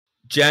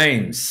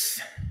James,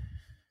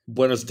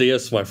 Buenos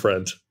dias, my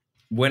friend.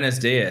 buenos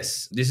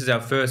dias. This is our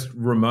first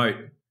remote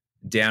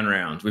down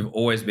round. We've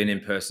always been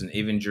in person,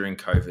 even during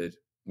COVID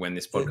when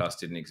this podcast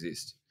didn't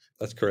exist.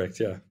 That's correct,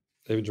 yeah.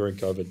 Even during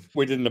COVID.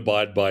 We didn't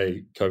abide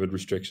by COVID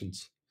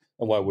restrictions.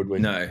 And why would we?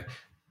 No,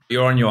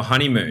 you're on your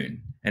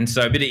honeymoon. And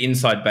so a bit of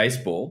inside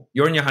baseball.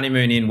 You're on your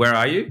honeymoon in, where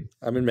are you?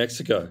 I'm in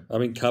Mexico.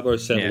 I'm in Cabo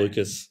San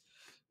Lucas,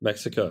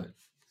 Mexico,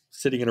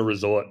 sitting in a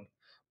resort.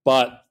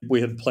 But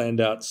we had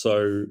planned out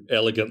so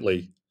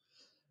elegantly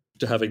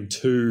to having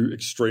two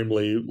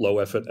extremely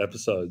low-effort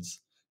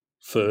episodes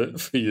for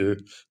you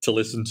to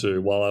listen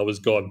to while I was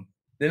gone.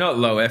 They're not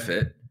low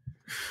effort.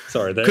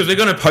 Sorry. Because we're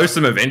going to post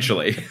them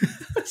eventually.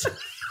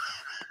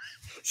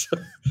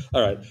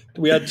 All right.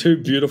 We had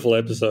two beautiful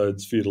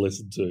episodes for you to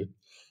listen to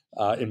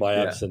in my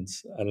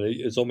absence. And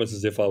it's almost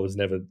as if I was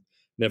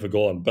never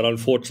gone. But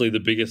unfortunately,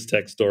 the biggest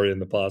tech story in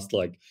the past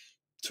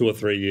 2 or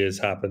 3 years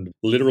happened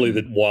literally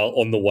while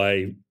on the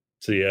way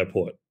to the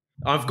airport.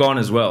 I've gone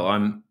as well.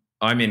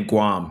 I'm in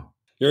Guam.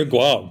 You're in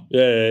Guam.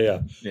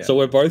 Yeah. So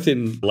we're both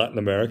in Latin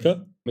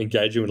America,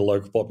 engaging with the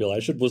local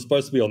population. We're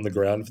supposed to be on the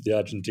ground for the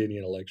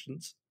Argentinian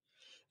elections.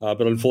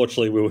 But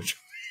unfortunately, we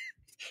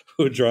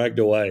were dragged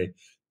away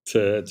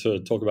to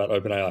talk about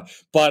OpenAI.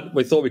 But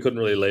we thought we couldn't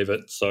really leave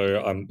it.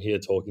 So I'm here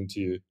talking to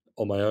you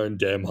on my own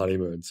damn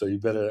honeymoon. So you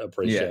better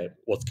appreciate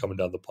what's coming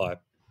down the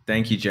pipe.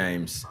 Thank you,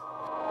 James.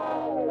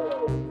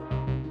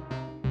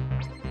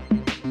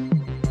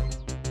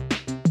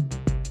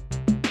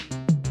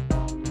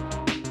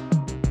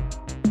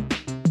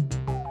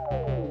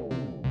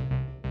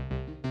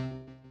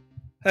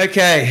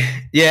 Okay.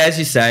 Yeah, as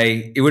you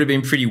say, it would have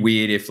been pretty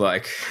weird if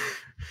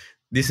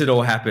this had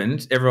all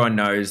happened. Everyone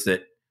knows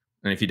that,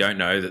 and if you don't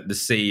know, that the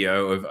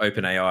CEO of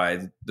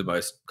OpenAI, the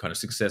most kind of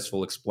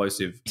successful,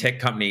 explosive tech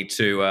company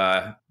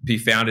to be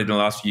founded in the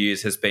last few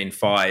years, has been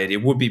fired.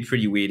 It would be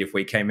pretty weird if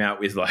we came out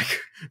with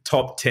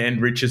top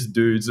 10 richest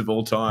dudes of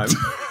all time.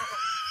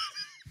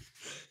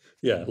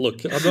 Yeah,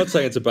 look, I'm not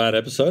saying it's a bad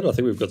episode. I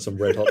think we've got some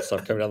red hot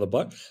stuff coming down the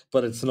pipe,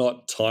 but it's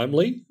not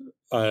timely.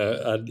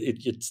 And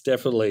it's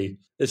definitely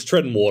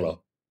treading water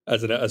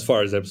as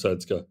far as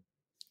episodes go.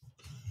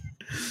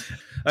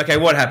 Okay,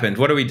 what happened?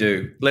 What do we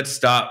do? Let's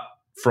start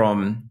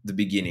from the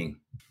beginning.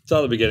 Start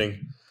at the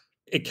beginning.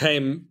 It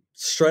came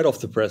straight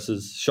off the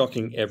presses,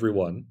 shocking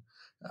everyone.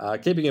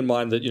 Keeping in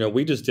mind that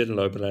we just did an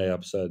OpenAI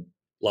episode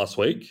last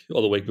week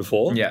or the week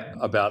before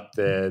about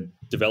their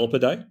developer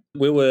day.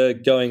 We were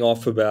going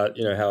off about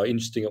how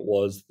interesting it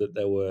was that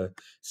they were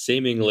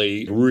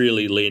seemingly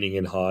really leaning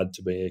in hard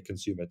to be a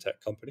consumer tech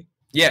company.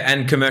 Yeah,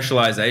 and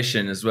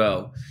commercialization as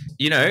well.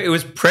 It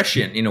was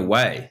prescient in a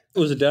way. It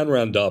was a down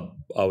round dub,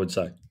 I would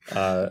say,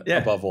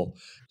 above all.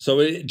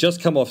 So it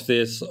just come off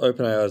this.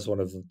 OpenAI is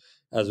one of,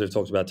 as we've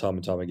talked about time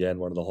and time again,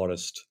 one of the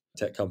hottest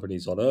tech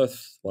companies on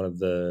earth, one of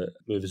the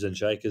movers and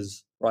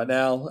shakers right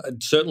now,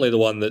 and certainly the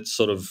one that's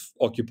sort of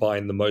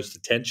occupying the most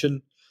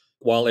attention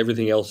while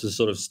everything else is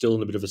sort of still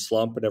in a bit of a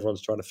slump and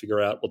everyone's trying to figure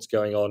out what's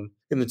going on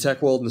in the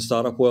tech world and the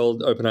startup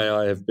world.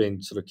 OpenAI have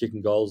been sort of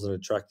kicking goals and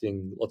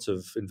attracting lots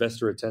of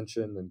investor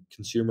attention and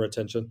consumer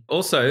attention.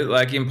 Also,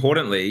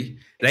 importantly,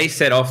 they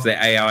set off the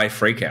AI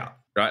freakout,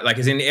 right?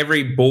 It's in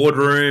every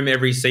boardroom,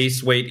 every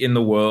C-suite in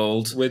the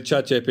world. With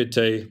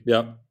ChatGPT,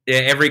 yeah. Yeah,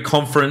 every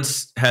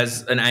conference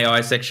has an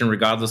AI section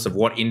regardless of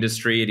what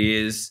industry it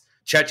is.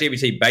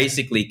 ChatGPT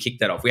basically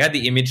kicked that off. We had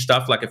the image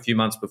stuff a few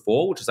months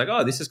before, which is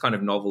this is kind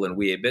of novel and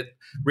weird. But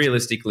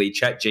realistically,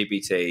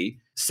 ChatGPT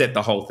set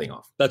the whole thing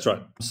off. That's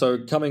right.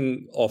 So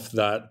coming off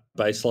that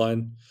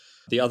baseline,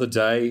 the other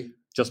day,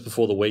 just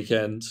before the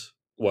weekend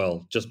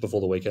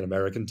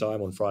American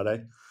time on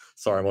Friday.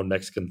 Sorry, I'm on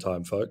Mexican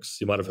time, folks.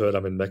 You might have heard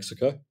I'm in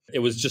Mexico. It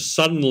was just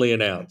suddenly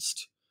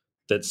announced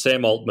that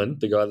Sam Altman,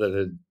 the guy that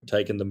had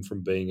taken them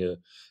from being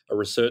a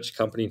research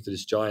company into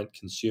this giant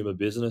consumer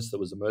business that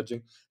was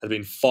emerging, had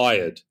been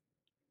fired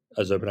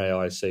as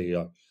OpenAI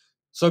CEO.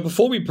 So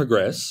before we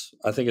progress,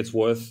 I think it's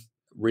worth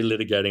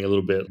relitigating a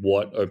little bit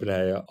what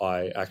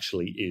OpenAI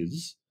actually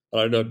is.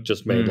 And I don't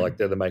just mean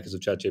they're the makers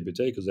of ChatGPT,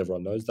 because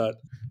everyone knows that.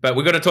 But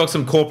we've got to talk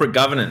some corporate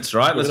governance,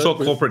 right? Let's talk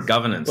corporate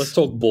governance. Let's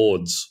talk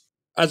boards.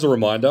 As a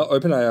reminder,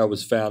 OpenAI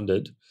was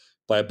founded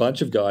by a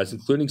bunch of guys,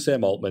 including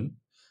Sam Altman,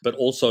 but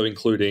also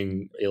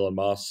including Elon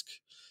Musk,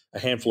 a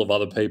handful of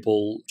other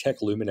people, tech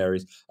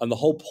luminaries. And the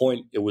whole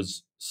point it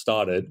was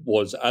started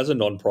was as a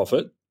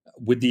nonprofit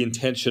with the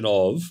intention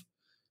of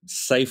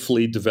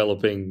safely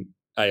developing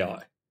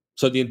AI.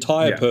 So the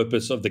entire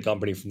purpose of the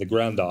company from the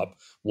ground up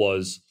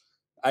was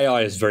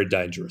AI is very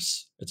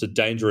dangerous. It's a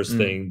dangerous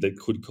thing that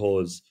could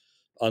cause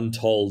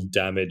untold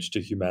damage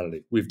to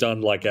humanity. We've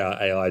done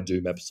our AI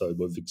Doom episode.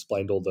 We've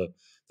explained all the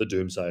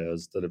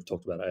doomsayers that have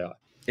talked about AI.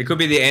 It could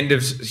be the end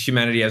of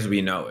humanity as we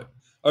know it.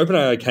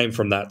 OpenAI came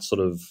from that sort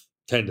of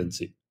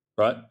tendency,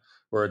 right?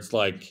 Where it's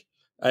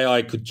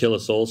AI could kill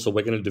us all, so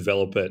we're going to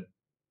develop it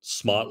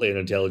smartly and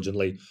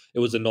intelligently. It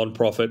was a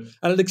non-profit,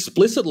 and it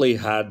explicitly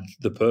had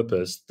the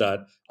purpose that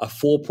a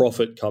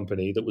for-profit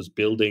company that was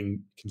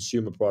building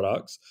consumer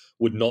products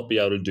would not be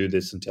able to do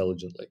this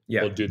intelligently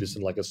or do this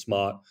in a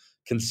smart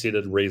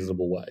considered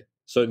reasonable way.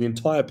 So the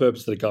entire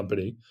purpose of the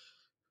company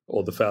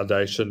or the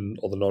foundation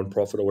or the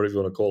non-profit or whatever you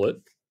want to call it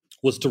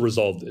was to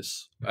resolve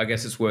this. I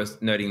guess it's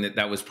worth noting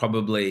that was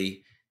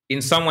probably,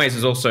 in some ways,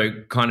 is also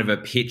kind of a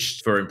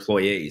pitch for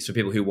employees, for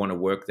people who want to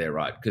work there,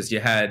 right? Because you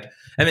had,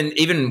 I mean,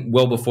 even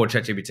well before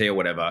ChatGPT or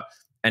whatever,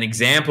 an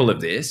example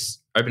of this,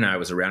 OpenAI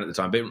was around at the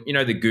time, but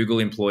the Google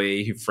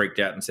employee who freaked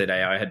out and said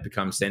AI had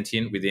become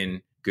sentient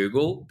within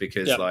Google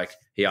because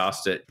he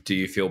asked it, do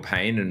you feel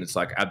pain? And it's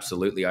like,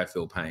 absolutely, I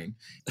feel pain.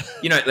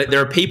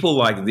 There are people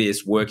like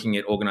this working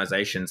at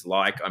organizations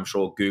like, I'm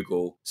sure,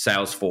 Google,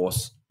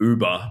 Salesforce,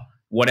 Uber,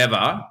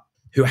 whatever,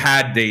 who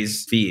had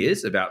these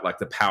fears about like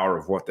the power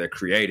of what they're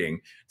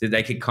creating, that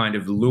they could kind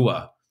of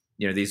lure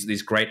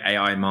these great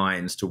AI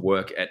minds to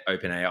work at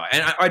OpenAI.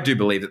 And I do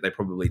believe that they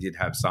probably did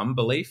have some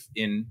belief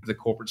in the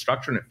corporate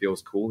structure, and it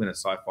feels cool in a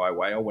sci-fi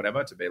way or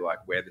whatever to be like,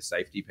 we're the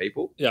safety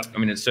people. Yeah. I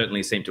mean, it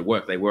certainly seemed to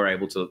work. They were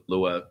able to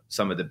lure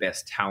some of the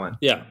best talent.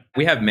 Yeah.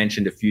 We have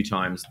mentioned a few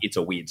times it's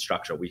a weird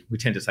structure. We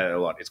tend to say that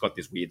a lot. It's got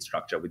this weird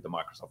structure with the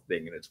Microsoft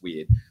thing, and it's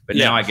weird. But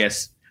now I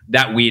guess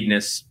that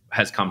weirdness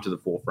has come to the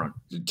forefront.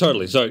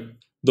 Totally. So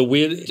the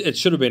weird, it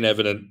should have been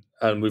evident,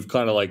 and we've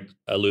kind of like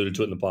alluded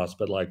to it in the past,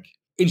 but like,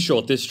 in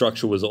short, this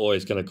structure was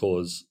always going to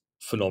cause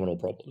phenomenal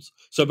problems.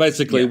 So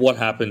basically what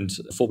happened,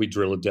 before we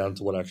drill it down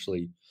to what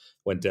actually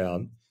went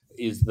down,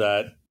 is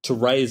that to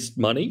raise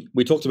money,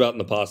 we talked about in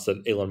the past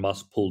that Elon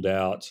Musk pulled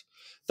out.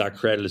 That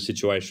created a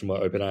situation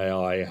where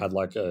OpenAI had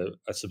like a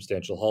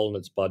substantial hole in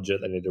its budget.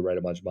 They needed to raise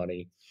a bunch of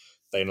money.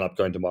 They ended up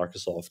going to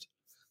Microsoft.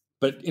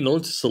 But in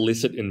order to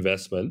solicit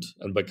investment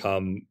and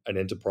become an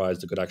enterprise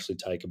that could actually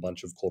take a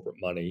bunch of corporate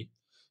money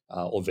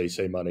or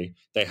VC money,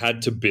 they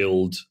had to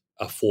build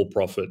a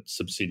for-profit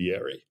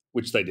subsidiary,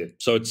 which they did.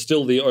 So it's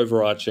still the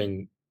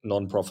overarching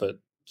non-profit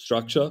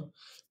structure,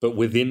 but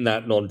within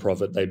that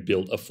non-profit, they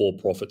built a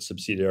for-profit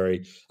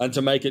subsidiary. And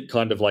to make it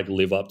kind of like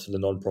live up to the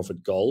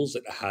non-profit goals,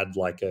 it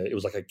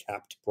was like a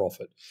capped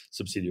profit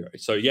subsidiary.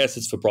 So yes,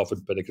 it's for profit,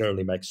 but it can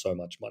only make so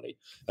much money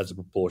as a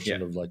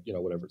proportion of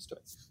whatever it's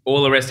doing.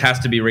 All the rest has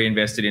to be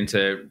reinvested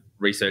into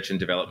research and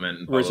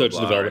development.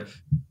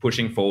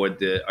 Pushing forward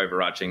the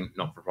overarching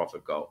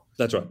not-for-profit goal.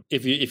 That's right.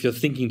 If you're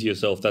thinking to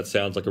yourself, that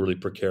sounds like a really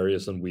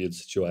precarious and weird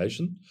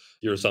situation,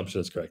 your assumption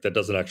is correct. That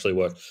doesn't actually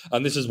work.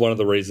 And this is one of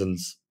the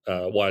reasons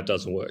why it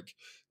doesn't work.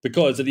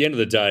 Because at the end of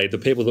the day, the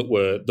people that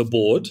were the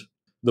board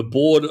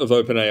of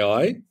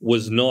OpenAI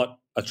was not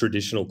a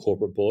traditional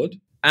corporate board.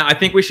 I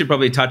think we should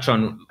probably touch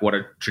on what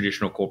a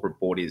traditional corporate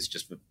board is,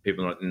 just for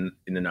people not in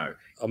the know.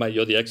 Oh, mate,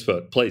 you're the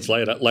expert. Please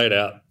lay it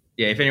out.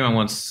 Yeah, if anyone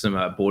wants some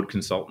board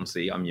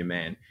consultancy, I'm your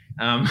man.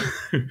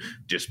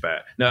 Just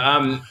bad.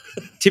 No,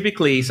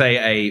 typically,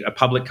 say a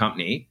public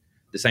company,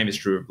 the same is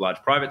true of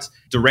large privates,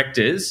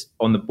 directors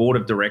on the board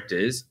of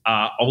directors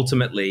are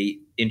ultimately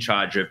in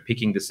charge of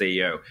picking the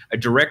CEO. A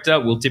director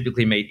will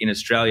typically meet in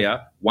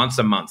Australia once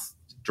a month.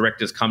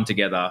 Directors come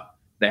together.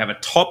 They have a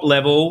top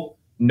level,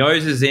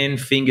 noses in,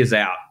 fingers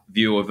out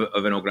view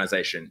of an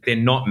organization. They're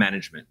not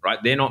management, right?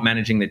 They're not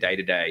managing the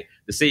day-to-day.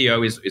 The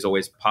CEO is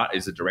always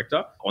is a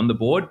director on the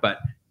board, but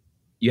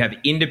you have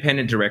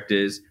independent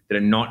directors that are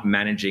not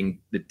managing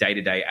the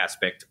day-to-day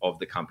aspect of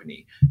the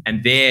company.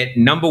 And their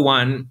number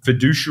one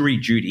fiduciary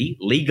duty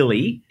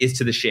legally is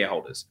to the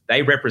shareholders.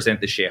 They represent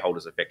the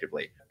shareholders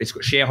effectively. It's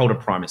got shareholder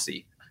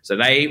primacy. So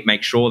they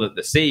make sure that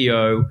the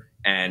CEO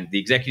and the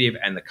executive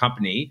and the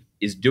company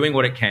is doing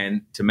what it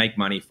can to make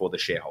money for the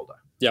shareholder.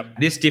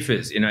 Yep. This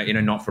differs in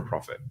a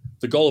not-for-profit.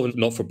 The goal of a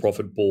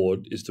not-for-profit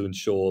board is to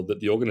ensure that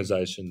the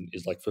organization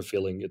is like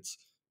fulfilling its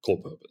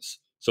core purpose.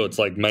 So it's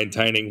like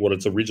maintaining what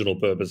its original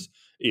purpose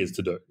is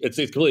to do. It's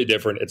completely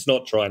different. It's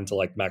not trying to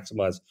like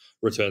maximize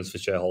returns for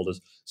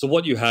shareholders. So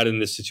what you had in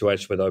this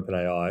situation with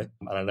OpenAI,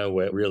 and I know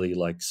we're really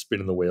like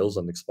spinning the wheels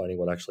on explaining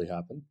what actually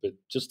happened, but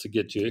just to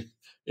get you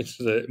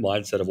into the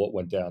mindset of what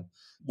went down,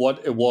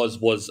 what it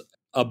was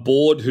a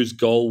board whose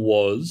goal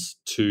was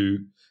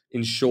to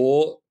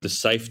ensure the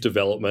safe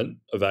development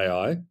of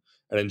AI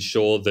and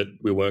ensure that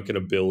we weren't going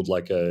to build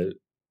like a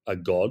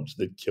god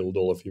that killed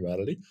all of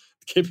humanity.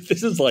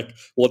 This is like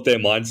what their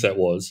mindset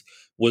was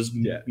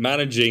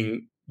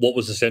managing what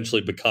was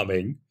essentially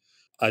becoming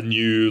a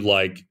new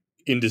like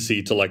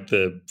indice to like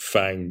the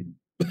FANG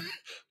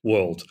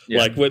world. Yeah.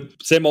 Like when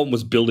Sam Altman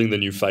was building the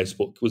new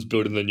Facebook, was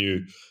building the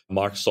new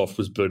Microsoft,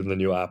 was building the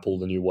new Apple,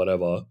 the new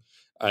whatever.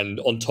 And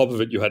on top of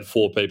it, you had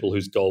 4 people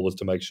whose goal was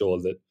to make sure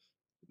that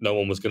no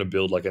one was going to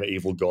build like an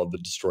evil god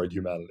that destroyed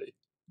humanity.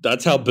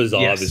 That's how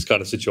bizarre this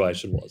kind of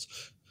situation was.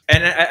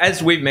 And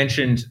as we've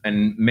mentioned,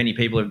 and many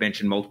people have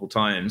mentioned multiple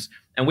times,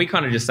 and we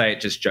kind of just say it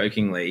just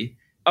jokingly,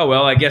 oh,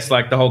 well, I guess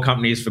like the whole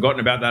company has forgotten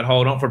about that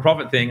whole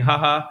not-for-profit thing.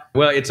 Haha.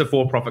 Well, it's a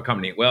for-profit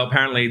company. Well,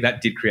 apparently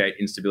that did create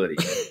instability.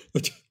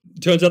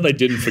 Turns out they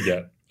didn't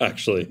forget,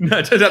 actually. No,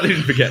 it turns out they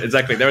didn't forget.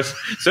 Exactly. There were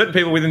certain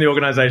people within the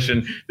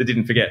organization that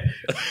didn't forget.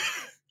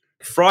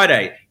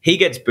 Friday, he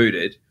gets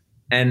booted.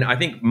 And I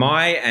think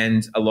my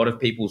and a lot of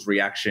people's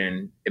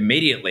reaction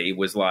immediately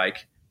was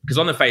like, because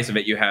on the face of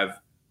it, you have,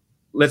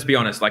 let's be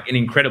honest, like an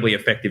incredibly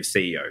effective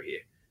CEO here.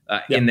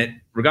 In that,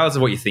 regardless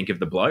of what you think of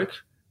the bloke,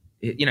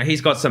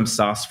 he's got some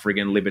sus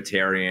friggin'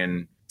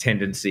 libertarian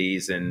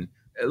tendencies and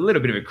a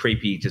little bit of a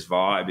creepy just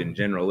vibe in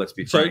general, let's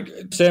be frank.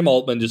 So Sam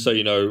Altman, just so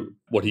you know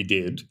what he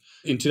did,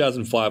 in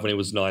 2005 when he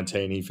was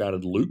 19, he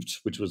founded Looped,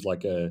 which was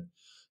like a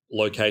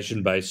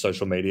location-based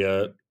social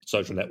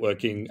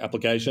networking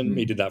application.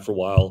 He did that for a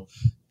while.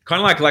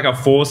 Kind of like a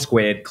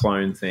Foursquared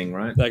clone thing,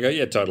 right?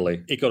 Yeah,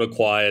 totally. It got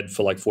acquired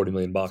for like $40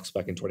 million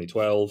back in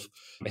 2012.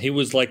 He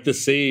was like the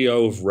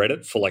CEO of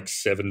Reddit for like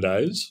 7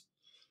 days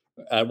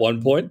at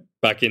one point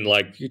back in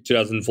like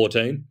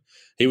 2014.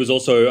 He was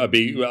also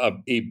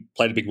he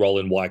played a big role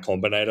in Y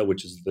Combinator,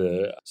 which is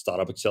the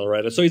startup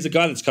accelerator. So he's a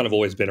guy that's kind of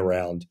always been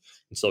around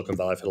in Silicon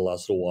Valley for the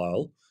last little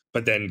while,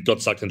 but then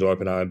got sucked into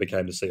OpenAI and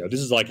became the CEO. This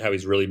is like how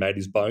he's really made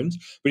his bones.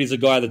 But he's a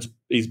guy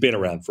he's been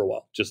around for a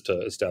while just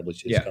to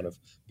establish his kind of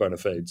bona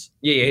fides.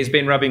 Yeah, he's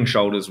been rubbing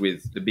shoulders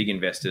with the big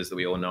investors that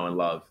we all know and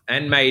love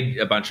and made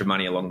a bunch of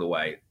money along the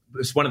way.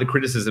 One of the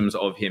criticisms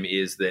of him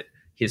is that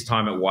his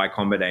time at Y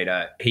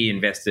Combinator, he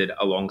invested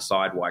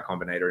alongside Y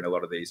Combinator in a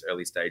lot of these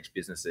early stage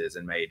businesses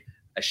and made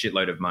a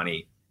shitload of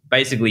money.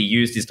 Basically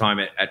used his time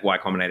at Y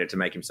Combinator to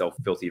make himself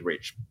filthy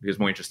rich. He was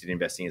more interested in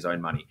investing his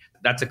own money.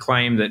 That's a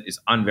claim that is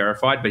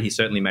unverified, but he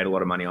certainly made a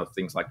lot of money on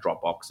things like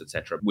Dropbox,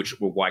 etc., which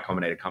were Y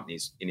Combinator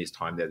companies in his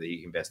time there that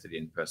he invested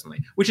in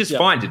personally, which is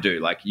fine to do.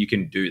 Like, you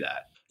can do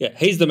that. Yeah,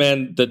 he's the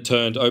man that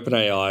turned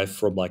OpenAI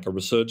from like a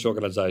research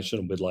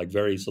organization with like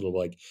very sort of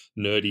like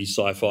nerdy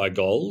sci-fi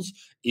goals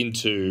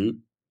into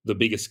the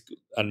biggest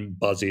and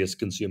buzziest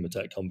consumer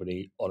tech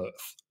company on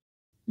earth.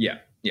 Yeah,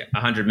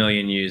 100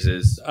 million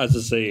users. As a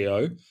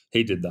CEO,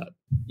 he did that.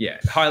 Yeah,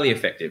 highly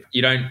effective.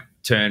 You don't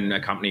turn a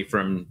company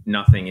from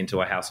nothing into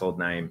a household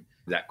name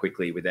that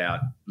quickly without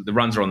the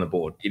runs are on the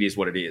board. It is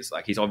what it is.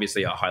 Like, he's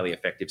obviously a highly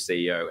effective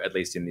CEO, at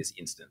least in this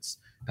instance.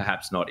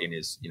 Perhaps not in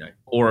his,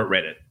 or at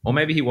Reddit. Or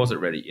maybe he was at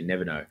Reddit. You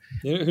never know.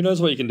 Who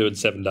knows what you can do in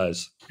 7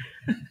 days?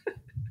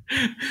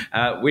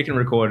 We can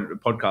record a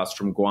podcast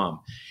from Guam.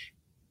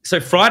 So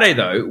Friday,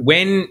 though,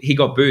 when he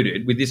got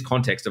booted, with this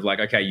context of like,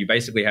 okay, you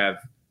basically have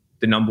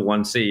the number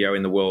one CEO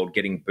in the world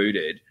getting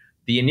booted,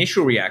 the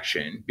initial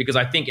reaction, because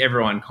I think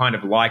everyone kind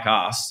of like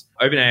us,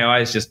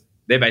 OpenAI is just,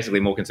 they're basically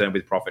more concerned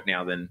with profit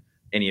now than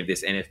any of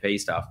this NFP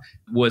stuff,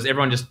 was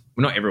everyone just,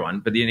 well, not everyone,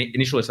 but the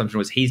initial assumption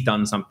was he's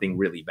done something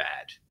really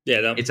bad.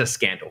 Yeah. It's a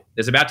scandal.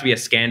 There's about to be a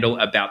scandal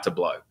about to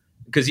blow.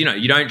 Because,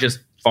 you don't just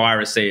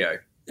fire a CEO.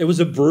 It was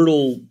a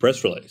brutal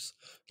press release.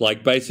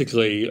 Like,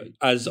 basically,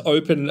 as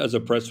open as a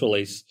press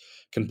release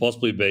can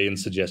possibly be in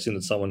suggesting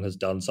that someone has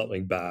done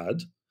something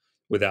bad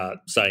without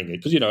saying it.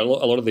 Because, a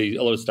lot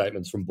of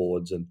statements from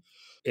boards and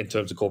in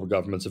terms of corporate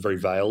governments are very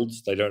veiled.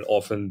 They don't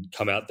often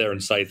come out there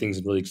and say things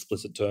in really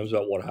explicit terms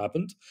about what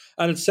happened.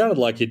 And it sounded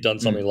like he'd done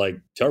something like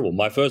terrible.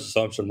 My first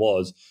assumption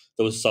was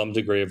there was some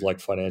degree of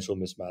like financial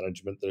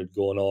mismanagement that had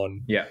gone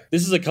on. Yeah.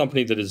 This is a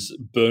company that is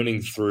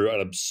burning through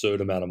an absurd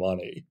amount of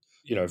money,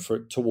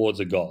 towards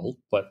a goal.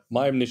 But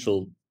my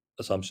initial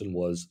assumption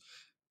was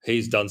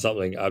he's done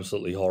something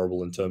absolutely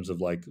horrible in terms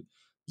of like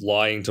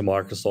lying to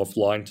Microsoft,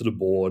 lying to the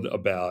board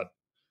about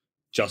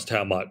just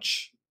how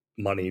much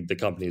money the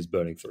company is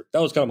burning through.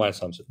 That was kind of my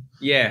assumption.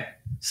 Yeah,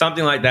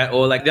 something like that.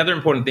 Or like the other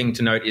important thing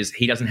to note is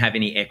he doesn't have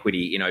any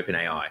equity in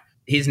OpenAI.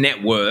 His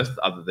net worth,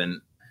 other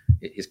than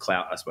his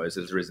clout, I suppose,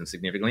 has risen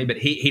significantly, but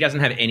he doesn't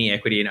have any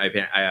equity in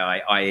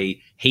OpenAI,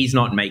 i.e. he's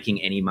not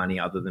making any money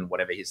other than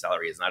whatever his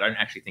salary is. And I don't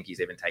actually think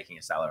he's even taking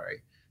a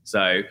salary.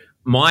 So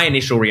my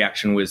initial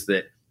reaction was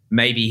that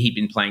maybe he'd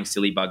been playing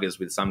silly buggers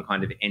with some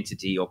kind of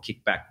entity or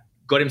kickback,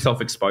 got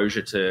himself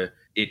exposure to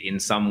it in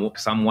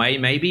some way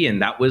maybe,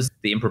 and that was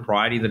the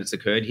impropriety that it's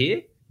occurred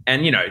here.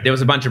 And, there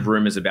was a bunch of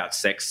rumors about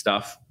sex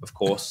stuff, of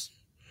course.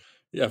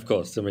 Yeah, of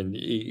course. I mean,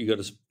 you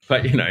got to...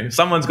 But,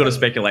 someone's got to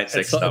speculate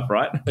sex stuff,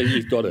 right?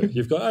 You've got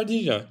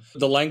to.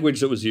 The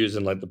language that was used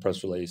in like the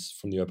press release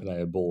from the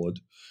OpenAI board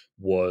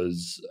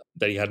was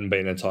that he hadn't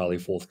been entirely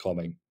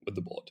forthcoming with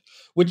the board,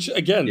 which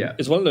again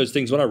is one of those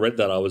things. When I read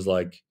that, I was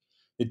like,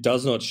 it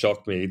does not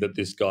shock me that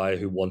this guy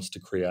who wants to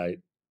create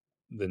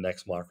the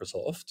next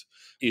Microsoft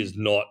is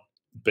not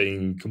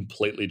being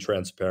completely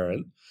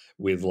transparent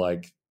with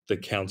like the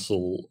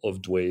council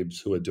of dweebs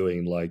who are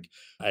doing like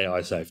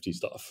AI safety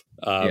stuff.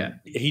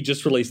 He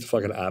just released a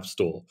fucking app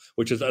store,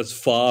 which is as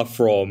far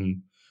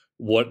from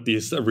what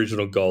this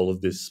original goal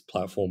of this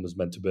platform was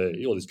meant to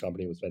be, or this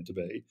company was meant to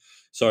be.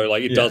 So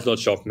like, it does not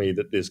shock me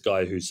that this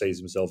guy who sees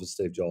himself as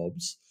Steve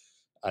Jobs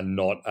and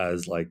not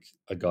as like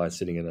a guy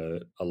sitting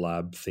in a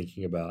lab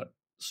thinking about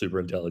super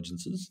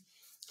intelligences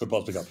could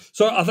possibly come.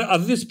 So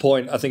at this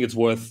point, I think it's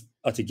worth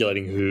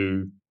articulating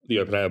who the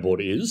OpenAI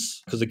board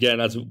is, because again,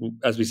 as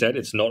we said,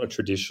 it's not a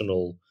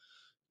traditional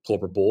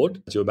corporate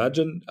board to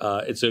imagine.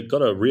 It's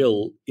got a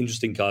real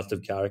interesting cast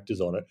of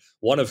characters on it,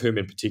 one of whom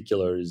in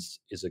particular is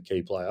a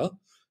key player.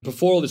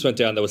 Before all this went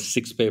down, there were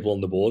 6 people on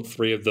the board.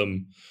 3 of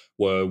them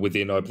were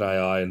within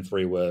OpenAI and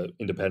 3 were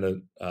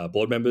independent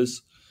board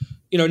members.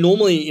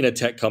 Normally in a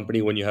tech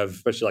company, when you have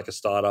especially like a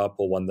startup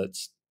or one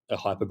that's a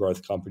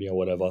hyper-growth company or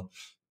whatever,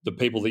 the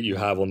people that you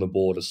have on the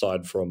board,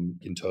 aside from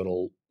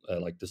internal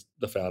like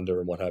the founder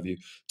and what have you,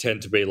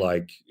 tend to be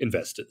like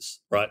investors,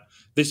 right?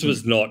 This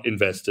was not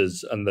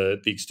investors, and the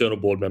external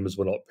board members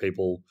were not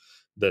people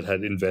that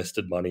had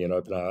invested money in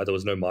OpenAI. There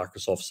was no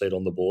Microsoft seat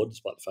on the board,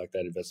 despite the fact they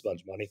had invested a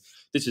bunch of money.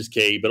 This is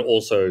key, but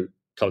also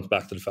comes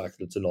back to the fact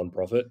that it's a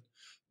non-profit.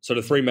 So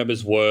the three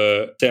members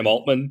were Sam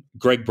Altman,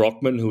 Greg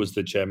Brockman, who was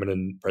the chairman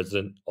and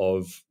president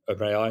of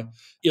OpenAI,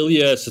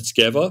 Ilya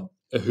Sutskever,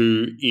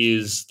 who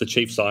is the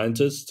chief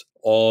scientist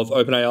of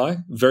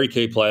OpenAI, very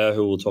key player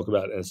who we'll talk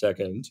about in a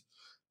second.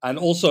 And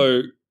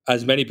also,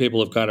 as many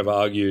people have kind of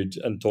argued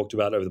and talked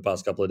about over the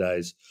past couple of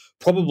days,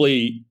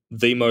 probably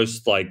the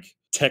most like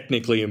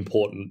technically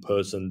important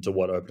person to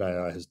what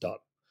OpenAI has done.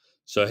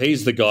 So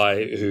he's the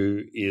guy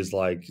who is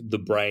like the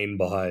brain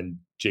behind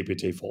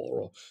GPT-4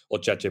 or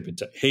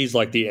ChatGPT. He's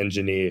like the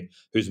engineer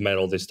who's made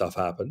all this stuff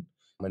happen.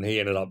 And he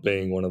ended up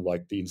being one of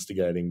like the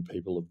instigating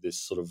people of this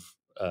sort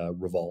of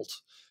revolt,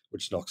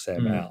 which knocked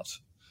Sam out.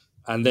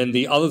 And then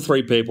the other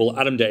three people,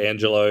 Adam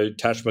D'Angelo,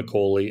 Tash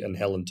McCauley, and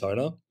Helen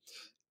Toner.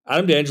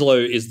 Adam D'Angelo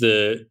is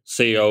the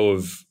CEO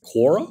of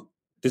Quora.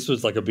 This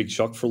was like a big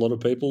shock for a lot of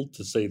people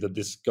to see that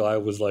this guy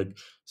was like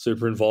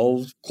super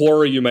involved.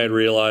 Quora, you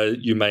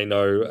may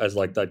know as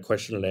like that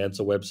question and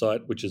answer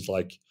website, which is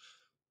like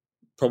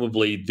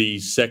probably the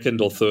second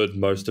or third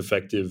most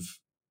effective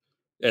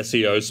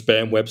SEO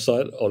spam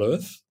website on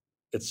earth.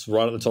 It's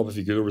right at the top of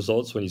your Google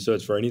results when you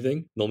search for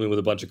anything, normally with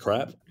a bunch of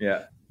crap.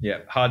 Yeah.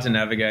 Hard to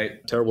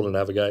navigate. Terrible to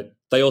navigate.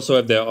 They also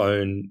have their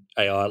own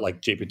AI,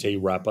 like GPT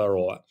wrapper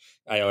or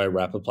AI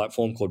wrapper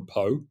platform called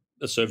Poe,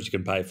 a service you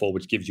can pay for,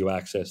 which gives you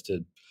access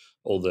to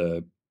all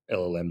the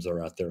LLMs that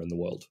are out there in the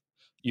world.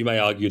 You may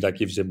argue that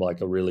gives him like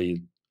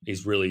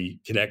he's really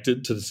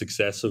connected to the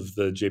success of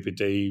the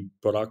GPT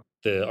product,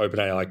 the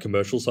OpenAI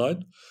commercial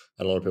side.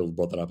 And a lot of people have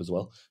brought that up as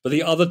well. But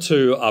the other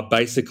two are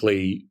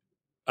basically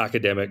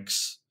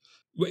academics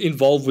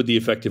involved with the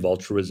effective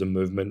altruism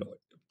movement,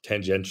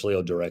 tangentially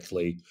or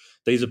directly.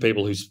 These are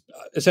people who's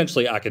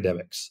essentially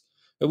academics,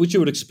 which you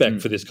would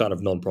expect for this kind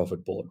of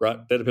non-profit board, right?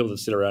 They're the people that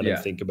sit around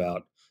and think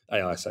about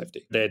AI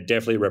safety. They're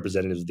definitely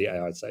representatives of the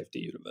AI safety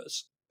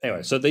universe.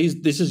 Anyway, so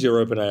this is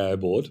your OpenAI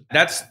board.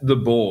 That's the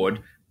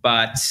board,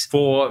 but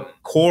for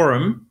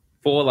quorum,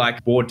 for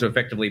like board to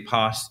effectively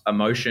pass a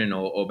motion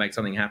or make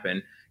something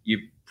happen, you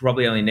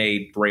probably only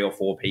need 3 or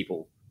 4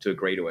 people to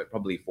agree to it,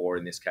 probably 4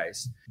 in this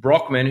case.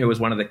 Brockman, who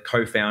was one of the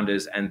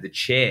co-founders and the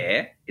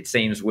chair, it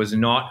seems, was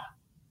not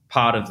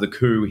part of the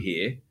coup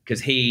here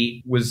because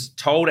he was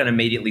told and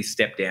immediately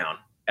stepped down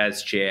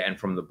as chair and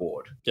from the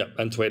board. Yeah,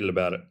 and tweeted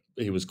about it.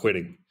 He was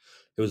quitting.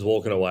 He was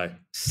walking away.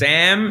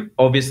 Sam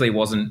obviously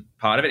wasn't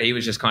part of it. He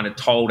was just kind of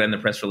told and the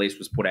press release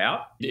was put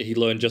out. He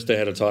learned just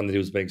ahead of time that he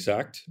was being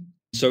sacked.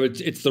 So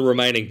it's the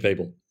remaining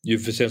people.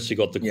 You've essentially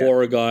got the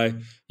Quora guy,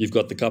 you've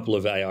got the couple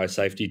of AI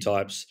safety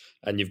types,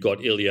 and you've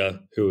got Ilya,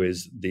 who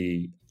is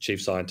the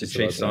chief scientist.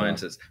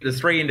 The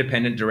 3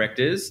 independent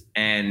directors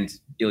and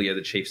Ilya,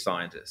 the chief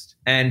scientist.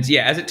 And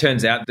yeah, as it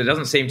turns out, there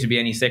doesn't seem to be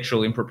any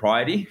sexual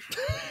impropriety.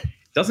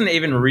 Doesn't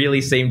even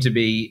really seem to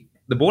be.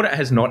 The board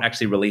has not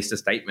actually released a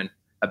statement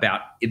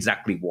about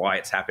exactly why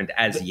it's happened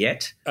as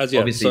yet.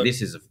 Obviously,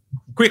 this is a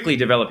quickly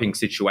developing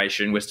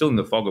situation. We're still in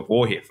the fog of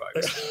war here,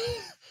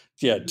 folks.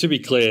 Yeah, to be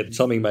clear,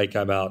 something may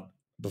come out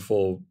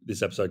before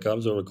this episode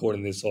comes. We're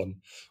recording this on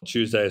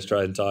Tuesday,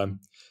 Australian time.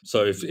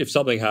 So if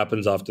something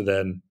happens after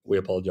then, we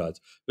apologize.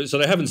 But so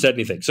they haven't said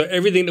anything. So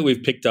everything that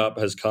we've picked up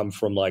has come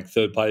from like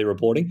third-party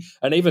reporting,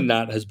 and even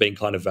that has been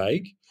kind of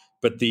vague.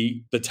 But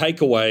the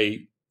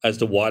takeaway as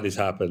to why this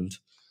happened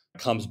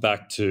comes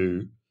back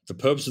to the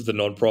purpose of the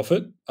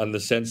nonprofit and the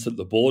sense that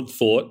the board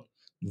thought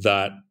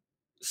that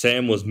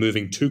Sam was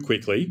moving too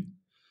quickly,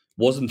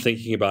 wasn't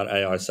thinking about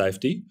AI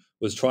safety,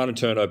 was trying to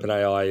turn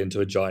OpenAI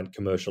into a giant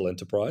commercial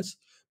enterprise,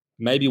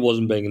 maybe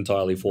wasn't being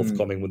entirely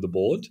forthcoming with the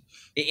board.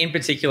 In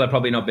particular,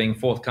 probably not being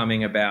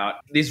forthcoming about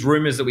these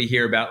rumors that we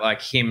hear about,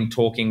 like him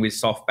talking with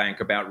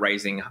SoftBank about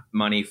raising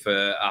money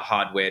for a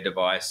hardware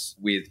device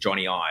with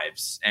Johnny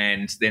Ives,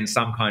 and then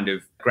some kind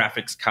of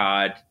graphics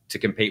card to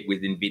compete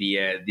with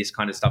NVIDIA. This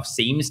kind of stuff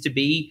seems to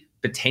be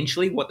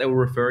potentially what they were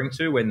referring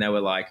to when they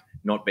were like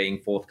not being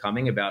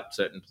forthcoming about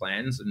certain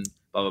plans and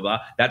blah, blah, blah.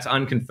 That's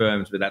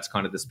unconfirmed, but that's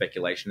kind of the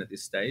speculation at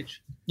this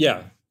stage.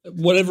 Yeah.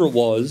 Whatever it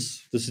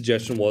was, the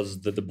suggestion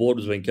was that the board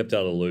was being kept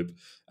out of the loop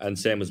and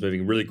Sam was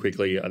moving really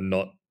quickly and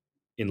not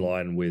in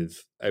line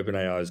with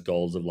OpenAI's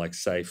goals of like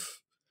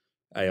safe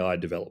AI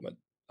development.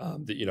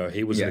 That,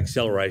 he was an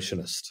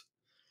accelerationist.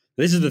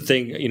 This is the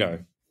thing,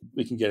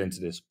 we can get into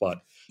this, but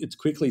it's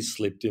quickly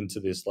slipped into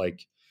this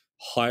like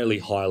highly,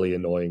 highly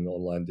annoying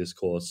online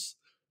discourse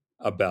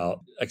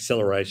about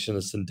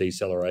accelerationists and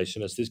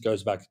decelerationist. This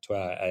goes back to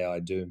our AI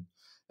Doom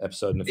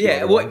episode.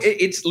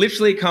 It's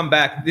literally come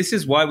back. This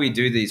is why we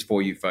do these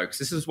for you folks.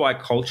 This is why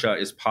culture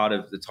is part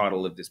of the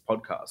title of this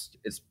podcast.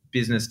 It's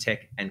business,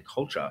 tech, and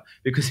culture,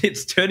 because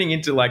it's turning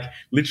into like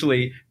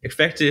literally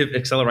effective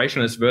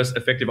accelerationists versus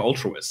effective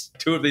altruists.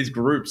 2 of these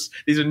groups,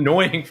 these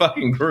annoying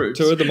fucking groups.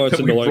 2 of the most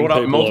annoying brought up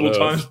people multiple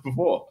times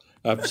before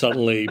have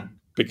suddenly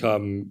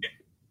become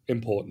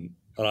important.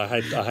 And I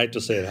hate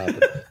to see it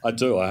happen. I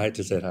do. I hate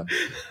to see it happen.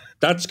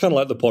 That's kind of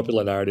like the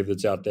popular narrative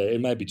that's out there. It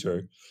may be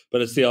true,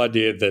 but it's the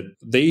idea that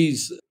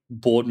these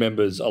board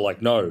members are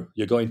like, no,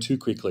 you're going too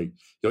quickly.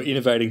 You're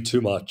innovating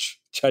too much.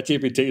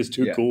 ChatGPT is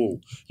too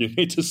cool. You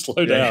need to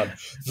slow down.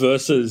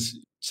 Versus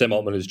Sam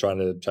Altman is trying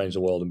to change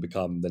the world and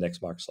become the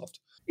next Microsoft.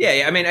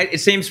 Yeah. I mean,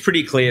 it seems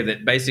pretty clear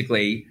that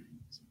basically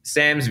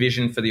Sam's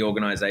vision for the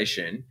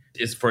organization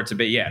is for it to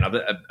be,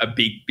 a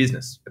big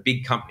business, a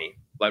big company.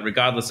 Like,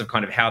 regardless of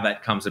kind of how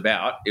that comes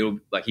about,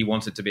 he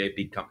wants it to be a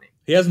big company.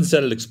 He hasn't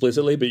said it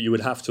explicitly, but you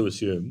would have to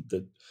assume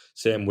that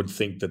Sam would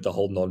think that the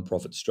whole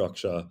non-profit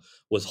structure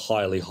was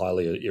highly,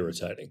 highly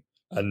irritating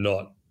and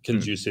not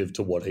conducive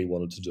to what he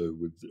wanted to do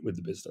with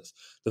the business.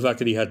 The fact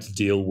that he had to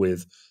deal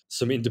with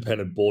some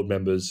independent board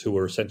members who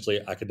were essentially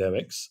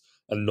academics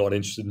and not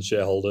interested in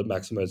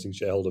maximizing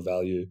shareholder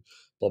value,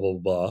 blah, blah,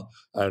 blah,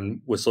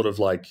 and were sort of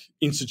like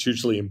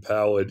institutionally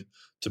empowered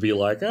to be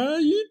like, are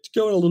you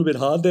going a little bit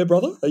hard there,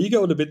 brother? Are you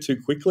going a bit too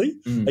quickly?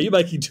 Are you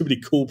making too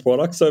many cool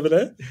products over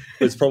there?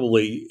 It's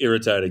probably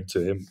irritating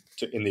to him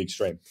in the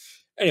extreme.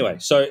 Anyway,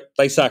 so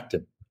they sacked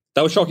him.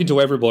 That was shocking to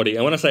everybody.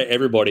 And when I say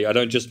everybody, I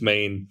don't just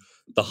mean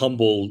the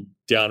humble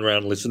down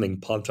round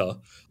listening punter.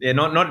 Yeah,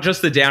 not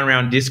just the down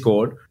round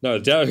Discord. No,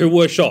 who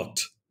were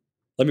shocked.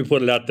 Let me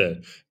put it out there.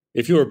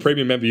 If you were a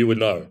premium member, you would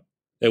know.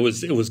 It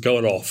was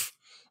going off.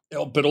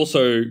 But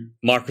also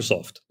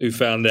Microsoft, who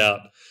found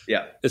out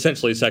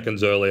essentially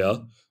seconds earlier,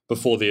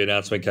 before the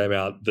announcement came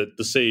out, that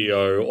the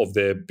CEO of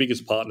their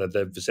biggest partner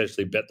they've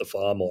essentially bet the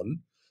farm on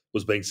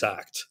was being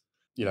sacked.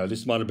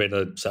 This might have been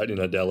a Satya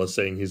Nadella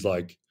seeing his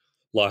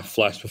life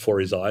flash before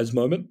his eyes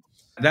moment.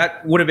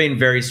 That would have been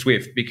very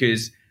swift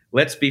because,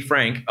 let's be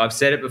frank, I've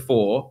said it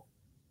before,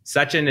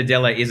 Satya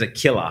Nadella is a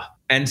killer.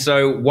 And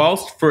so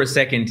whilst for a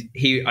second,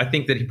 I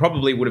think that he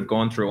probably would have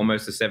gone through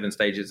almost the 7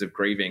 stages of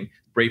grieving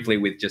briefly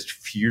with just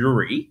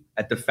fury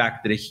at the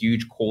fact that a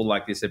huge call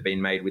like this had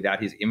been made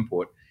without his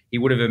input, he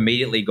would have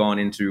immediately gone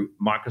into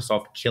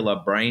Microsoft killer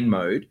brain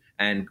mode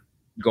and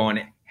gone,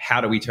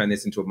 how do we turn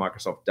this into a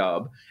Microsoft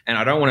dub? And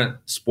I don't want to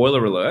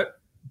spoiler alert.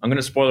 I'm going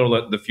to spoiler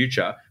alert the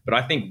future, but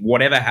I think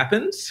whatever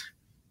happens,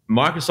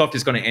 Microsoft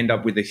is going to end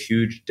up with a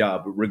huge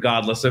dub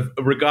regardless of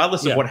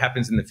what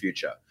happens in the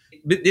future.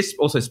 This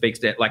also speaks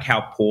to like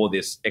how poor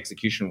this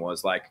execution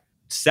was. Like,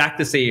 sack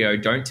the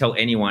CEO, don't tell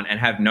anyone, and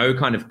have no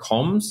kind of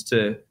comms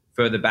to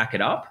further back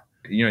it up.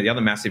 The other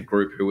massive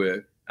group who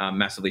were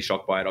massively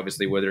shocked by it,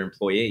 obviously, were their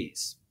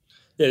employees.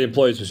 Yeah, the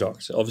employees were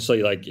shocked.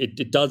 Obviously, like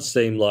it does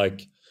seem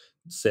like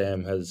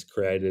Sam has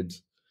created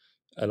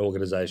an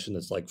organization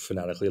that's like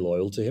fanatically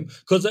loyal to him.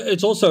 Because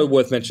it's also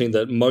worth mentioning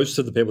that most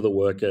of the people that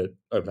work at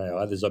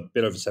OpenAI, there's a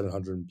bit over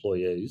 700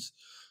 employees.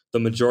 The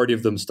majority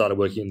of them started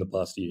working in the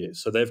past year.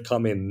 So they've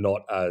come in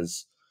not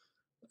as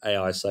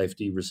AI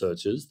safety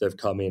researchers. They've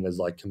come in as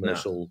like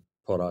commercial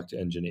product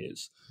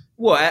engineers.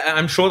 Well,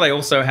 I'm sure they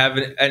also have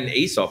an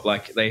ESOP.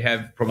 Like, they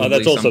have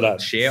probably some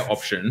share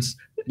options.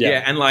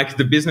 Yeah. And like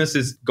the business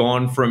has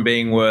gone from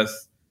being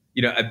worth,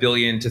 $1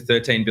 billion to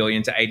 13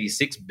 billion to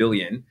 86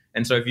 billion.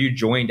 And so if you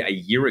joined a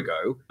year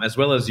ago, as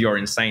well as your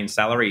insane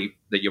salary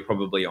that you're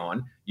probably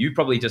on, you've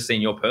probably just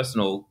seen your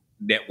personal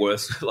net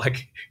worth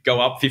like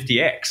go up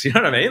 50x. You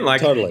know what I mean?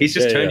 Like, totally. He's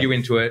just turned you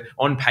into it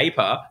on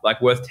paper,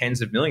 like worth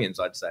tens of millions,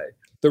 I'd say.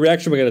 The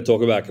reaction we're going to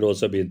talk about could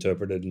also be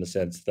interpreted in the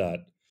sense that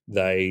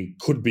they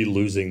could be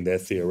losing their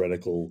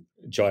theoretical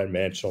giant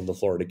mansion on the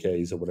Florida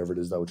Keys or whatever it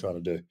is they were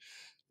trying to do.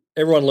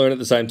 Everyone learned at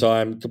the same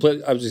time.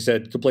 As you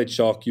said, complete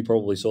shock. You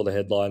probably saw the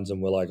headlines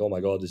and were like, oh my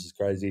God, this is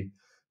crazy.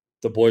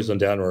 The boys on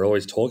down are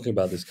always talking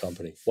about this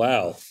company.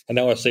 Wow. And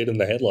now I see it in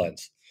the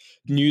headlines.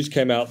 News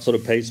came out sort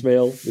of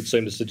piecemeal, which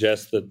seemed to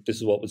suggest that this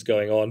is what was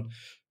going on.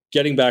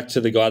 Getting back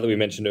to the guy that we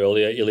mentioned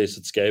earlier, Ilya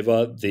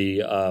Sutskever,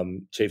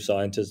 the chief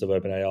scientist of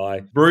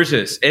OpenAI.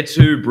 Brutus. It's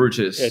who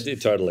Brutus.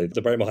 Totally.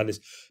 The brain behind this.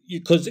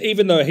 Because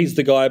even though he's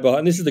the guy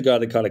behind, this is the guy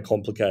that kind of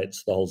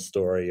complicates the whole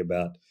story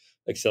about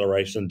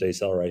acceleration,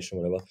 deceleration,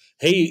 whatever.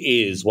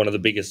 He is one of the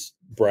biggest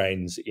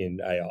brains in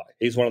AI.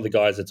 He's one of the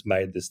guys that's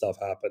made this stuff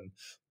happen.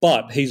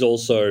 But he's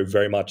also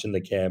very much in the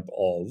camp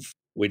of,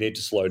 we need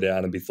to slow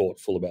down and be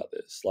thoughtful about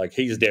this. Like,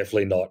 he's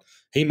definitely not.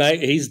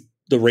 He's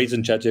the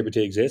reason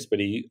ChatGPT exists, but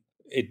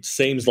it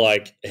seems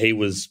like he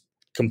was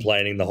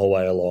complaining the whole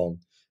way along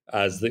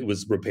as it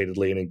was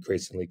repeatedly and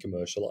increasingly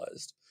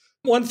commercialized.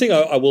 One thing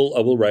I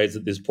will raise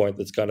at this point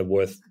that's kind of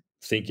worth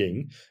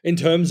thinking in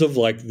terms of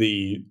like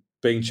the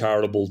being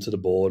charitable to the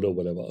board or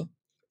whatever.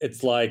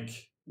 It's like,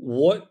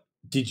 what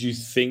did you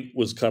think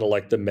was kind of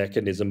like the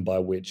mechanism by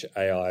which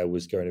AI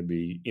was going to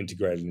be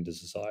integrated into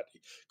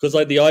society? Because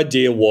like the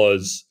idea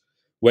was,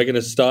 we're going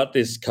to start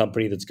this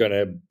company that's going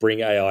to bring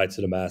AI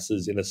to the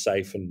masses in a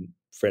safe and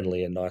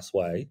friendly and nice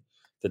way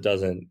that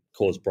doesn't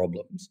cause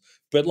problems.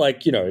 But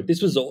like,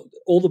 this was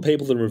all the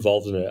people that are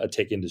involved in it are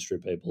tech industry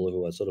people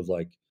who are sort of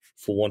like,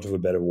 for want of a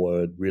better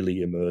word,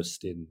 really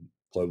immersed in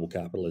global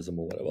capitalism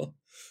or whatever.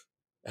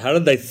 How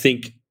did they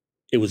think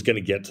it was going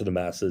to get to the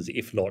masses,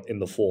 if not in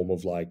the form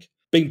of like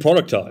being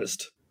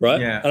productized, right?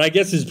 Yeah. And I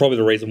guess this is probably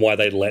the reason why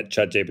they let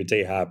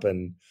ChatGPT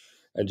happen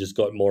and just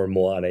got more and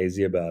more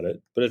uneasy about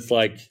it. But it's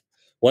like,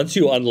 once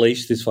you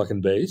unleash this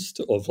fucking beast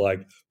of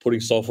like putting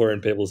software in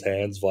people's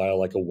hands via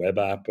like a web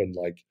app and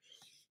like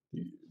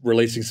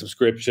releasing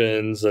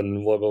subscriptions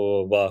and blah,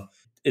 blah, blah, blah,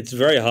 it's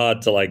very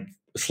hard to like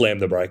slam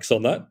the brakes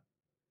on that.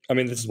 I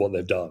mean, this is what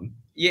they've done.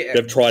 Yeah.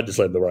 They've tried to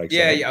slam the brakes on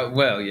it. Yeah.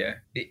 Well, yeah.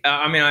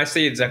 I mean, I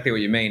see exactly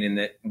what you mean in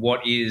that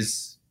what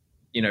is,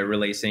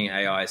 releasing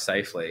AI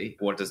safely?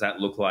 What does that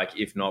look like,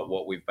 if not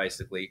what we've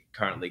basically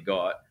currently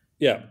got?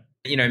 Yeah.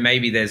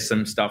 Maybe there's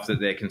some stuff that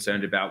they're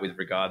concerned about with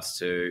regards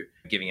to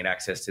giving it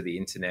access to the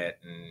internet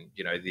and,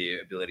 the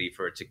ability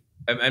for it to,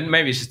 and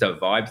maybe it's just a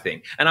vibe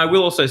thing. And I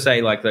will also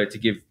say, like, though, to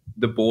give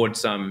the board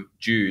some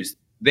dues,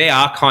 they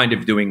are kind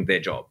of doing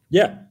their job.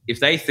 Yeah. If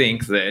they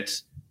think that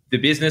the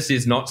business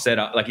is not set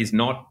up, like is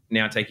not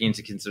now taking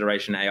into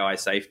consideration AI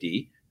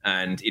safety,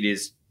 and it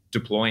is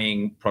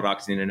deploying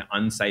products in an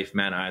unsafe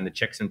manner, and the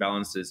checks and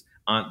balances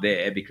aren't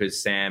there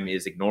because Sam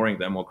is ignoring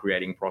them or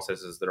creating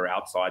processes that are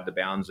outside the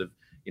bounds of,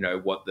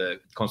 what the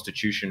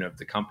constitution of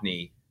the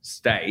company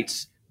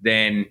states,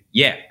 then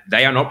yeah,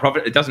 they are not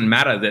profit. It doesn't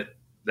matter that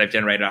they've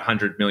generated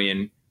 100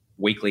 million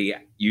weekly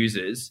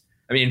users.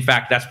 I mean, in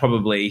fact, that's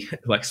probably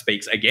like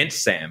speaks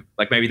against Sam.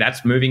 Like maybe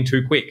that's moving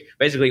too quick.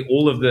 Basically,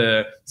 all of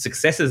the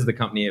successes the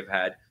company have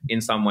had in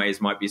some ways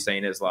might be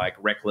seen as like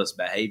reckless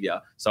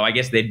behavior. So I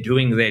guess they're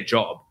doing their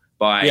job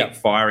by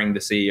firing the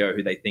CEO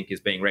who they think is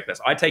being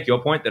reckless. I take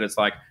your point that it's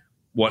like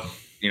what,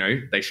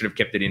 they should have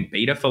kept it in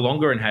beta for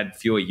longer and had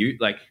fewer use.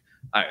 Like,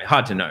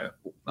 hard to know.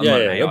 I'm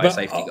not an AI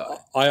safety guy.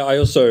 I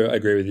also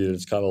agree with you that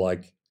it's kind of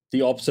like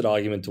the opposite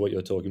argument to what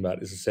you're talking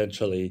about is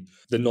essentially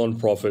the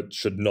non-profit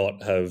should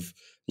not have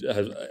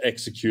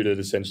executed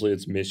essentially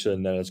its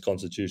mission and its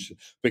constitution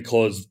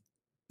because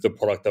the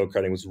product they were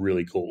creating was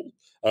really cool.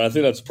 And I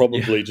think that's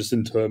probably just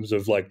in terms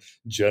of like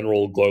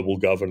general global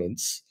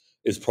governance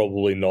is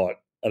probably not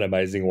an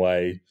amazing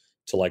way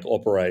to like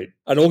operate.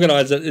 An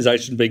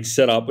organization being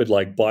set up with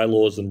like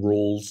bylaws and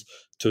rules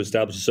to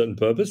establish a certain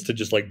purpose to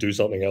just like do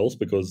something else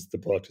because the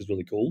product is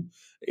really cool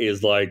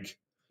is like,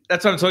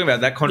 that's what I'm talking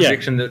about. That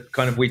contradiction that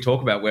kind of we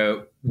talk about,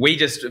 where we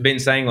just been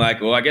saying like,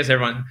 well, I guess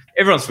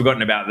everyone's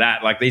forgotten about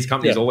that. Like these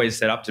companies always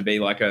set up to be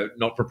like a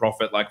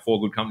not-for-profit, like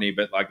for good company,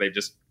 but like they've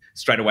just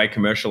straight away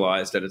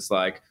commercialized it. It's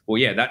like, well,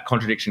 yeah, that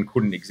contradiction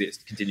couldn't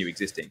continue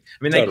existing.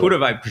 I mean, they could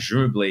have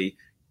presumably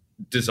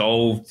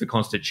dissolved the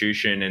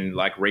constitution and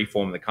like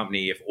reform the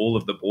company if all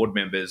of the board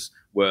members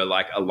were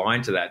like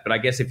aligned to that. But I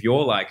guess if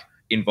you're like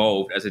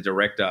involved as a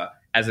director,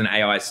 as an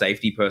AI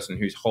safety person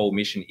whose whole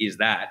mission is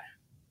that,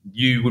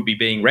 you would be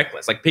being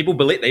reckless. Like people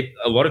believe,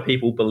 a lot of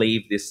people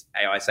believe this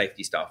AI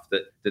safety stuff,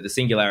 that the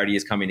singularity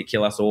is coming to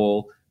kill us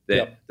all,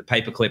 that the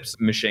paperclips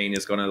machine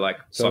is going to like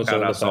suck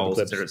out our souls,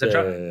 et cetera, et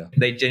cetera. Yeah.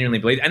 They genuinely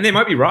believe, and they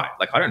might be right.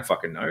 Like I don't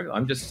fucking know.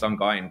 I'm just some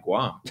guy in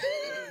Guam.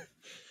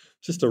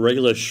 Just a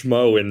regular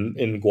schmo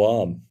in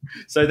Guam.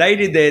 So they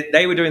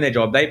were doing their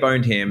job. They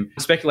boned him.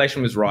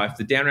 Speculation was rife.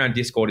 The down round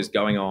Discord is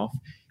going off.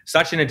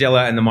 Satya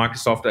Nadella and the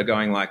Microsoft are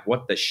going like,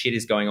 what the shit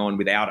is going on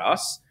without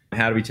us?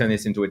 How do we turn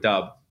this into a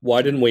dub?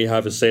 Why didn't we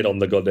have a seat on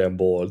the goddamn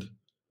board?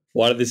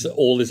 Why did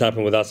all this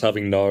happen with us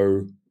having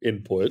no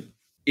input?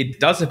 It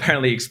does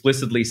apparently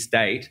explicitly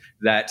state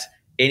that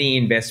any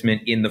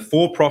investment in the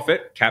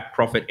for-profit,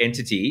 cap-profit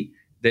entity,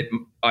 that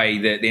i.e.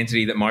 the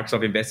entity that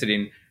Microsoft invested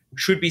in,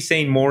 should be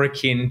seen more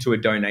akin to a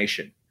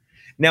donation.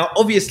 Now,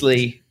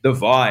 obviously, the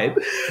vibe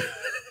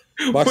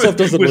Microsoft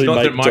doesn't really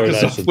make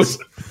donations.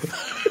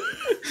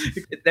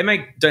 They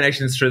make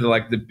donations through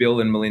the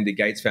Bill and Melinda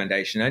Gates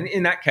Foundation. And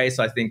in that case,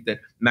 I think that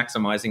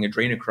maximizing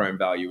adrenochrome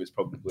value is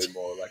probably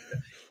more like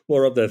that.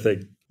 More up their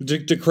thing.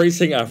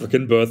 Decreasing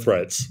African birth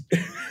rates.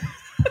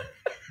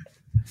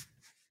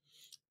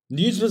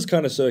 News was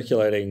kind of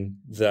circulating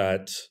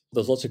that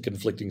there's lots of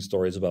conflicting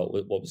stories about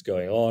what was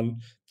going on.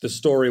 The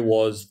story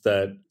was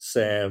that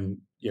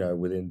Sam,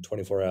 within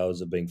 24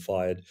 hours of being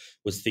fired,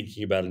 was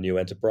thinking about a new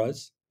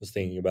enterprise, was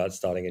thinking about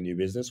starting a new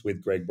business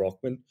with Greg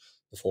Brockman,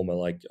 the former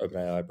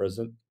OpenAI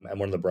president, and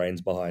one of the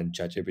brains behind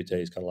ChatGPT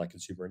is kind of like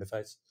consumer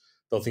interface.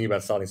 They were thinking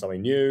about starting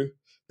something new.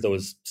 There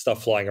was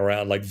stuff flying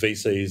around like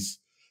VCs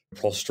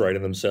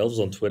prostrating themselves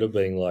on Twitter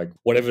being like,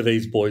 whatever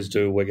these boys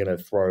do, we're going to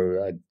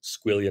throw $1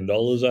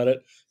 squillion at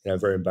it.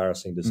 Very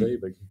embarrassing to see,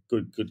 but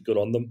good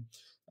on them.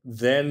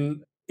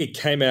 Then it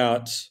came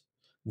out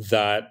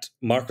that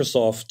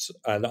Microsoft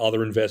and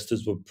other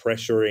investors were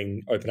pressuring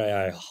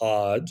OpenAI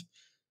hard.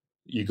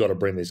 You got to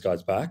bring these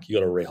guys back. You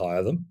got to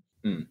rehire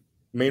them.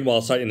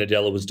 Meanwhile, Satya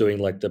Nadella was doing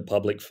like the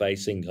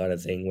public-facing kind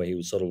of thing where he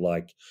was sort of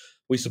like,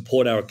 we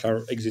support our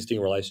current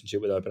existing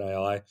relationship with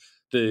OpenAI.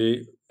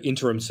 The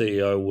interim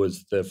CEO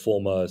was the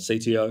former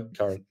CTO,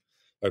 current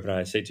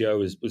OpenAI CTO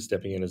was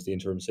stepping in as the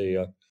interim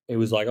CEO. He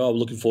was like, oh,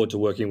 looking forward to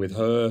working with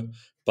her.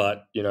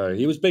 But,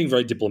 he was being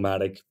very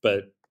diplomatic,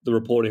 but the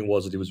reporting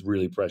was that he was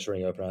really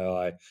pressuring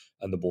OpenAI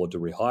and the board to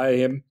rehire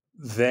him.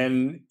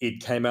 Then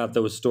it came out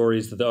there were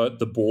stories that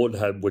the board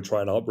were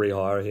trying to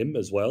rehire him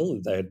as well.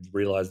 They had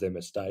realized their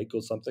mistake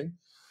or something.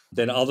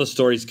 Then other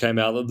stories came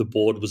out that the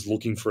board was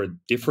looking for a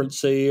different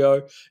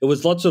CEO. It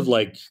was lots of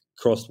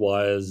crossed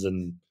wires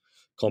and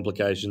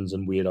complications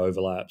and weird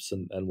overlaps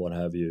and what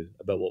have you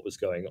about what was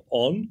going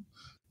on.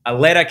 A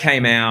letter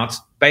came out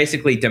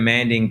basically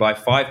demanding by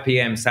 5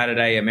 p.m.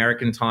 Saturday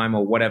American time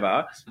or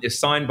whatever, is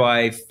signed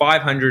by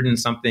 500 and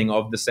something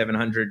of the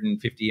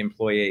 750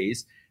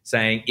 employees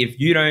saying, if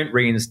you don't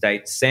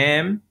reinstate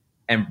Sam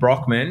and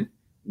Brockman,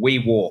 we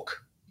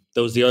walk.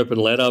 There was the open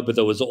letter, but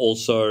there was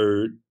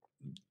also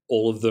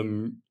all of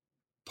them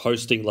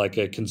posting like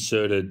a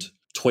concerted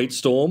tweet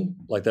storm.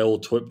 Like they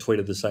all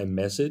tweeted the same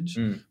message,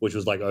 which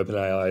was like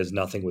OpenAI is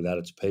nothing without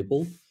its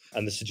people.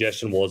 And the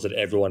suggestion was that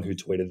everyone who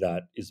tweeted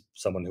that is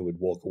someone who would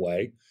walk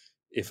away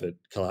if it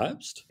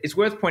collapsed. It's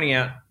worth pointing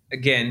out,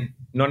 again,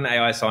 not an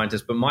AI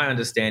scientist, but my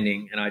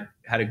understanding, and I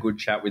had a good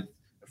chat with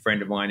a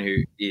friend of mine who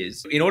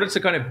is, in order to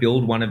kind of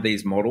build one of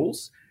these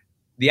models,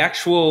 the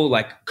actual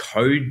like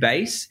code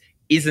base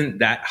isn't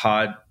that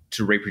hard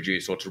to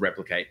reproduce or to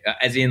replicate.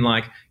 As in,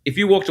 like, if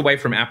you walked away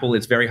from Apple,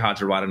 it's very hard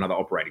to write another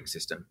operating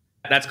system.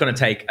 That's going to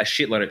take a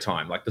shitload of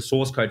time. Like the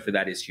source code for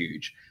that is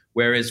huge.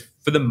 Whereas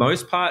for the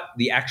most part,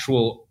 the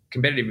actual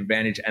competitive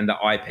advantage and the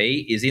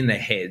IP is in the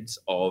heads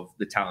of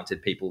the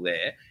talented people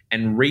there,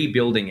 and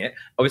rebuilding it.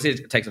 Obviously,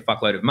 it takes a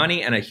fuckload of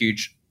money and you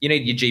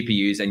need your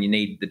GPUs and you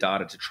need the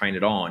data to train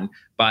it on.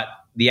 But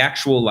the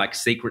actual like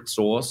secret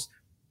source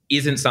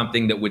isn't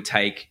something that would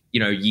take,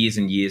 years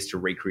and years to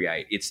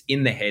recreate. It's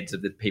in the heads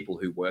of the people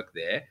who work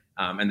there,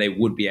 and they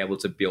would be able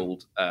to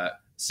build a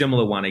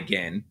similar one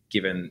again,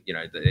 given,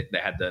 they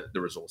had the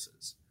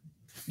resources.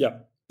 Yeah.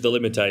 The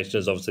limitation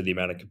is obviously the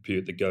amount of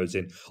compute that goes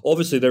in.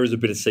 Obviously, there is a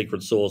bit of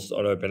secret sauce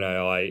on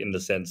OpenAI in the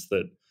sense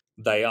that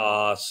they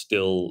are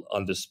still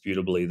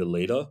undisputably the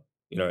leader.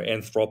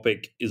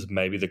 Anthropic is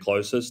maybe the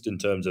closest in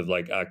terms of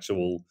like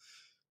actual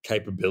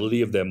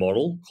capability of their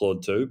model,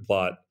 Claude 2,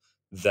 but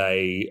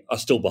they are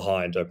still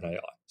behind OpenAI.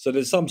 So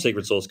there's some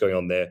secret sauce going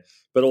on there,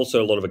 but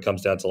also a lot of it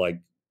comes down to like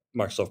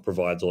Microsoft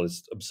provides all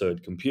this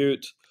absurd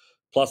compute,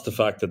 plus the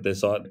fact that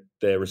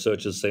their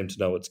researchers seem to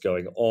know what's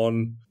going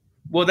on.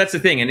 Well, that's the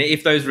thing. And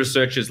if those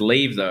researchers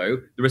leave, though,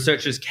 the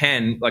researchers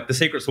can, like, the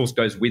secret source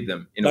goes with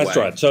them in a way. That's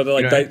right. So,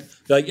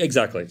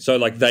 exactly. So,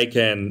 like, they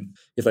can,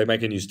 if they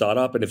make a new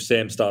startup, and if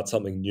Sam starts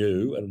something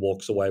new and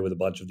walks away with a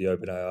bunch of the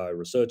OpenAI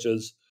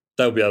researchers,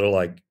 they'll be able to,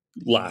 like,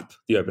 lap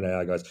the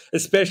OpenAI guys,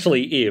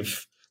 especially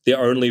if the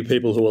only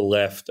people who are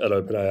left at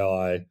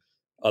OpenAI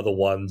are the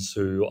ones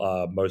who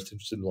are most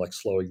interested in, like,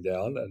 slowing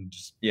down and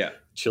just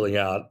chilling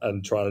out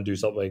and trying to do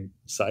something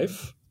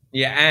safe.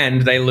 Yeah,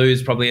 and they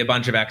lose probably a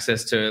bunch of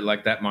access to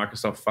like that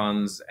Microsoft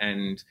funds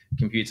and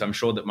computes. I'm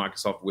sure that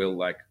Microsoft will,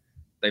 like,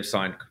 they've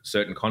signed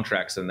certain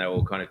contracts and they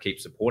will kind of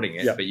keep supporting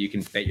it. Yep. But you can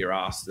bet your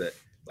ass that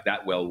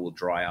that well will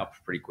dry up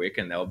pretty quick,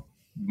 and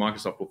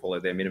Microsoft will follow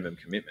their minimum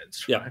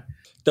commitments. Right? Yeah,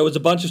 there was a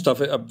bunch of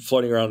stuff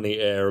floating around in the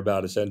air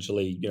about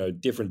essentially,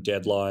 different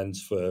deadlines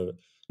for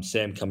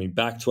Sam coming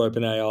back to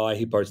OpenAI.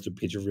 He posted a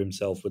picture of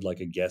himself with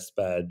like a guest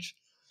badge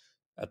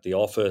at the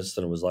office,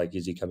 and it was like,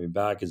 is he coming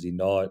back? Is he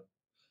not?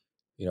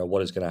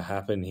 What is going to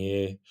happen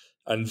here?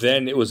 And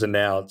then it was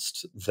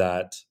announced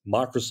that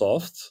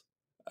Microsoft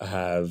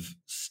have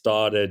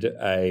started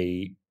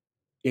a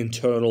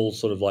internal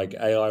sort of like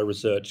AI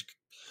research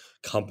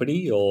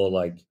company or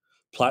like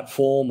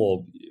platform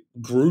or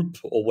group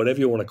or whatever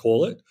you want to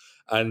call it,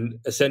 and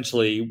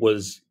essentially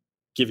was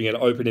giving an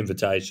open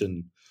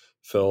invitation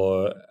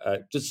for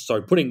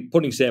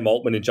putting Sam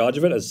Altman in charge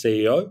of it as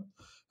CEO,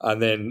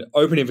 and then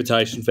open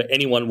invitation for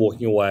anyone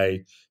walking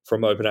away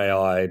from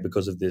OpenAI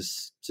because of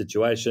this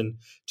situation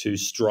to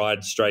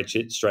stride straight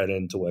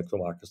in to work for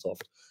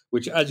Microsoft,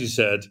 which, as you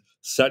said,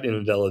 Satya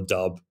Nadella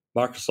dub,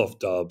 Microsoft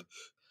dub.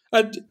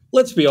 And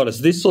let's be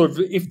honest,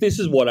 if this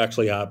is what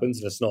actually happens,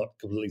 and it's not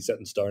completely set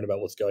in stone about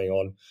what's going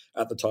on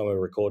at the time of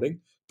recording,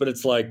 but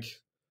it's like,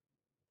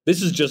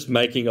 this is just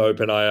making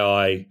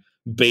OpenAI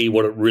be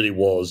what it really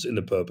was in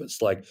the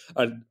purpose, like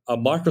a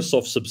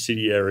Microsoft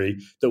subsidiary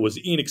that was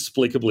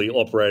inexplicably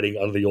operating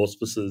under the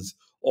auspices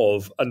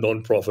of a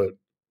non-profit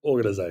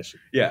organization.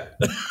 Yeah.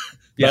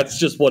 That's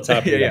just what's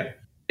happening. Yeah.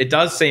 It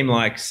does seem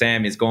like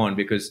Sam is gone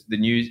because the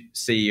new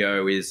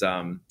CEO is,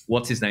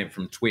 what's his name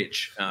from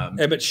Twitch?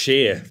 Emmett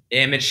Shear.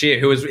 Emmett Shear,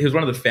 who was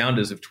one of the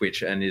founders of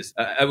Twitch and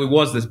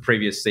was the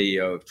previous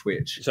CEO of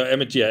Twitch. So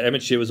Emmett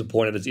Shear was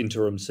appointed as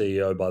interim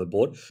CEO by the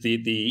board.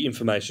 The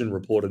information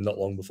reported not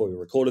long before we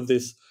recorded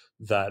this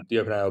that the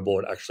OpenAI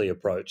board actually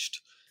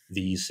approached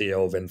the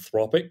CEO of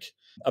Anthropic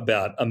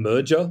about a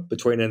merger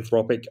between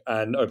Anthropic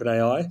and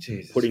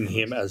OpenAI, putting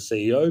him as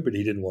CEO, but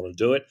he didn't want to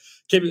do it.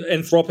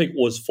 Anthropic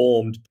was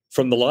formed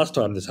from the last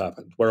time this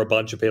happened, where a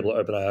bunch of people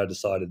at OpenAI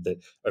decided that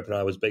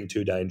OpenAI was being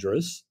too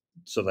dangerous,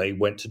 so they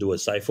went to do a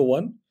safer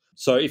one.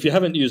 So if you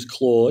haven't used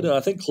Claude, and I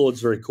think Claude's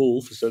very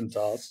cool for certain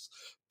tasks,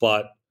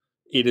 but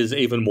it is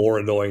even more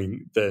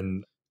annoying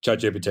than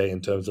ChatGPT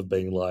in terms of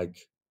being like,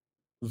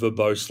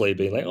 verbosely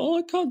being like, oh,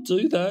 I can't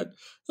do that.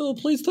 Oh,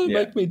 please don't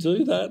make me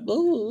do that.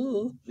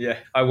 Oh. Yeah,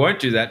 I won't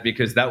do that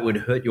because that would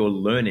hurt your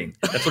learning.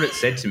 That's what it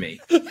said to me.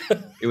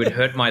 It would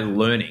hurt my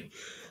learning.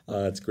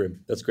 That's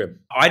grim.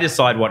 I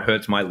decide what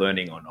hurts my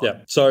learning or not.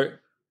 Yeah. So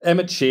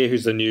Emmett Shear,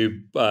 who's the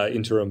new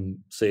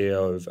interim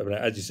CEO of,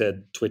 as you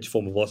said, Twitch,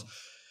 former boss,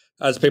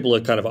 as people are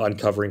kind of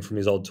uncovering from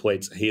his old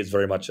tweets, he is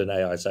very much an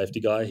AI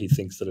safety guy. He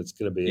thinks that it's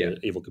going to be an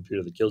evil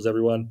computer that kills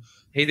everyone.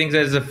 He thinks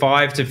there's a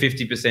 5 to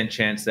 50%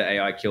 chance that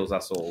AI kills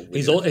us all.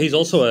 He's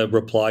also a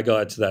reply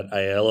guy to that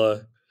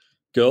Ayala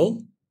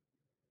girl,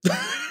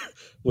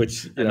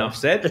 which enough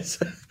said.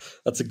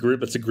 That's a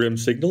grim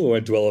signal. We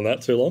won't dwell on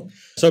that too long.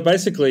 So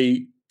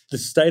basically, the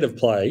state of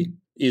play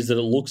is that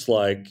it looks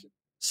like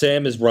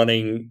Sam is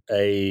running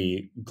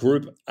a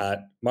group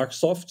at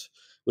Microsoft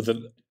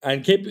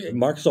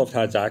Microsoft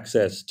has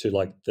access to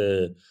like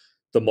the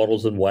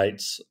models and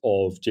weights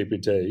of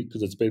GPT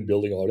because it's been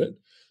building on it.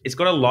 It's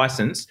got a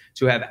license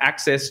to have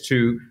access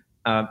to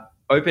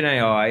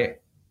OpenAI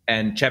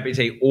and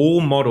ChatGPT,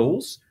 all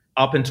models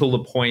up until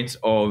the point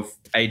of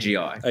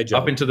AGI.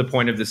 Up until the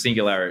point of the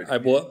singularity.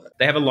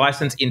 They have a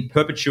license in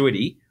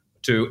perpetuity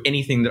to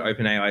anything that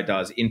OpenAI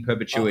does in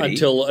perpetuity.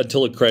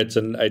 Until it creates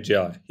an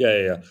AGI.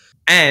 Yeah.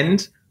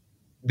 And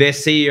their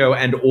CEO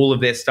and all of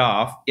their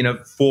staff in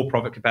a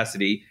for-profit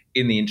capacity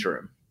in the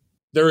interim.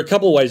 There are a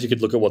couple of ways you could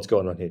look at what's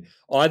going on here.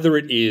 Either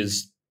it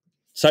is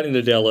Satya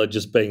Nadella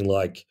just being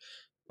like,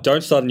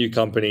 don't start a new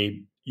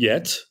company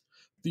yet.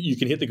 You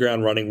can hit the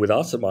ground running with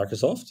us at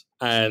Microsoft.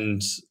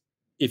 And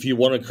if you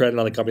want to create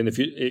another company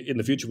in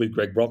the future with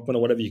Greg Brockman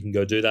or whatever, you can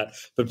go do that.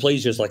 But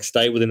please just like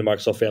stay within the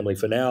Microsoft family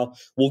for now.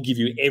 We'll give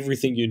you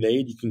everything you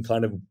need. You can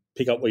kind of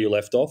pick up where you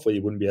left off, where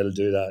you wouldn't be able to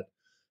do that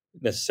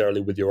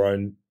necessarily with your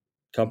own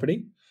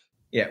company.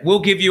 Yeah,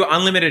 we'll give you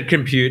unlimited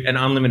compute and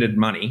unlimited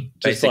money,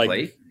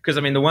 basically. Because,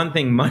 the one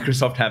thing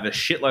Microsoft have a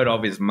shitload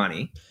of is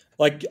money.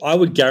 Like, I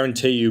would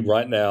guarantee you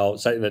right now,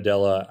 Satya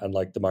Nadella and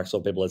like the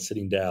Microsoft people are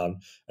sitting down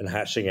and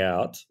hashing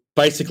out,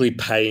 basically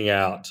paying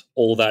out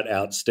all that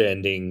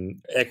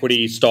outstanding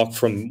equity stock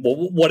from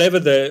whatever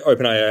the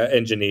OpenAI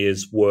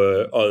engineers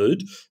were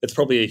owed. It's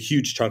probably a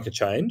huge chunk of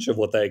change of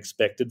what they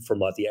expected from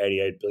like the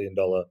 $88 billion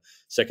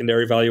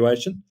secondary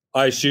valuation.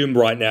 I assume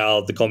right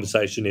now the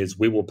conversation is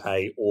we will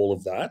pay all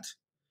of that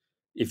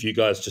if you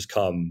guys just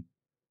come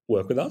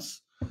work with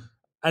us.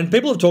 And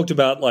people have talked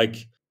about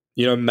like,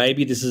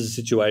 maybe this is a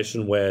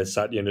situation where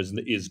Satya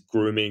is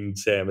grooming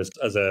Sam as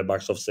a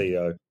Microsoft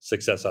CEO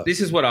successor.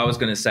 This is what I was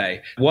going to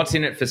say. What's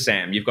in it for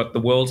Sam? You've got the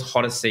world's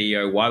hottest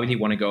CEO. Why would he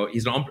want to go?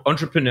 He's an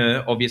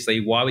entrepreneur, obviously.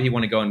 Why would he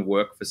want to go and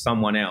work for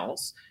someone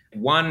else?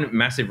 One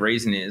massive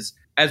reason is,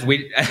 as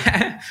we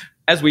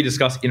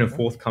discussed in a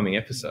forthcoming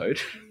episode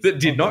that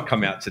did not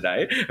come out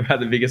today about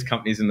the biggest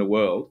companies in the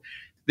world,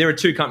 there are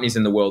two companies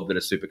in the world that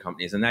are super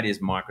companies, and that is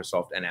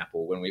Microsoft and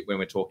Apple when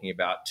we're talking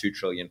about $2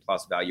 trillion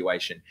plus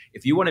valuation.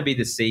 If you want to be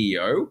the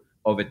CEO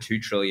of a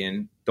 $2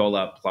 trillion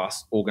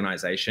plus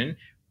organization,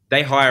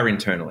 they hire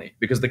internally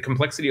because the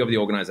complexity of the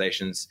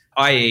organizations,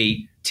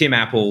 i.e. Tim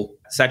Apple,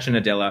 Satya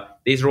Nadella,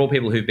 these are all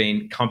people who've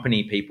been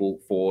company people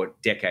for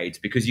decades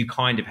because you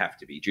kind of have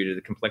to be due to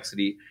the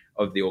complexity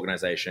of the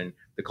organization,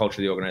 the culture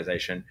of the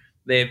organization.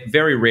 They're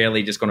very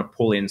rarely just going to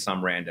pull in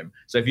some random.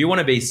 So if you want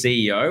to be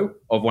CEO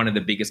of one of the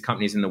biggest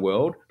companies in the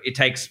world, it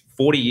takes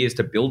 40 years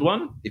to build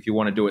one if you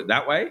want to do it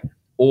that way.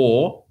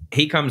 Or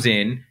he comes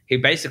in, he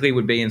basically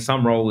would be in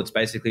some role that's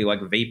basically like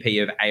VP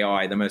of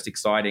AI, the most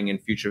exciting and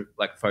future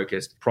like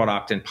focused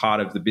product and part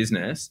of the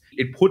business.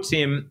 It puts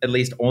him at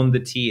least on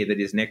the tier that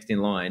is next in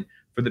line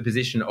for the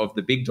position of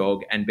the big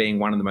dog and being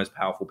one of the most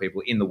powerful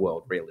people in the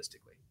world,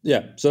 realistically.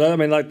 Yeah. So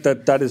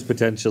that is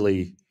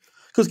potentially...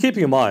 Because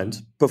keeping in mind,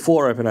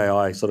 before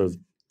OpenAI sort of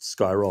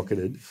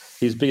skyrocketed,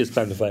 his biggest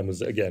claim to fame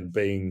was, again,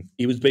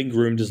 he was being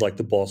groomed as like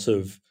the boss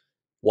of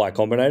Y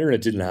Combinator, and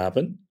it didn't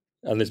happen.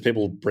 And there's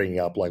people bringing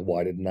up like,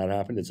 why didn't that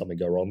happen? Did something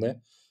go wrong there?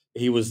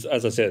 He was,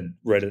 as I said,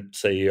 Reddit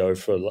CEO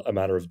for a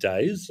matter of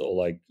days or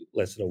like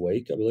less than a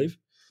week, I believe.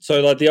 So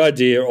like the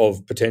idea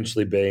of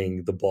potentially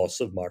being the boss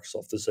of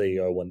Microsoft, the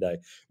CEO one day,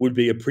 would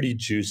be a pretty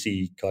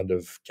juicy kind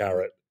of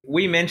carrot.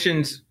 We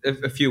mentioned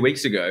a few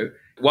weeks ago,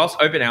 whilst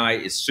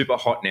OpenAI is super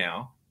hot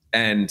now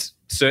and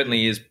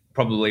certainly is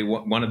probably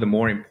one of the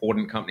more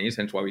important companies,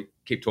 hence why we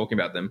keep talking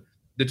about them,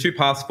 the two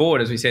paths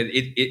forward, as we said,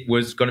 it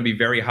was going to be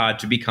very hard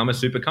to become a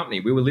super company.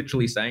 We were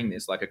literally saying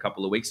this like a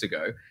couple of weeks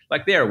ago.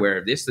 Like they're aware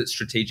of this, that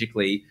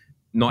strategically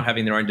not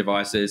having their own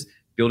devices,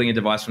 building a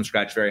device from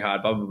scratch, very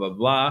hard, blah, blah, blah,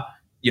 blah.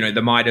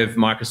 The might of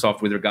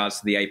Microsoft with regards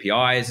to the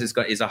APIs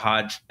is a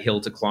hard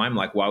hill to climb.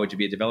 Like, why would you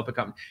be a developer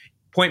company?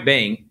 Point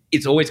being,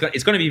 it's going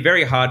to be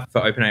very hard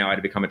for OpenAI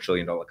to become $1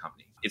 trillion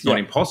company. It's not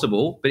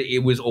impossible, but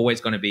it was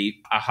always going to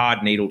be a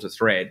hard needle to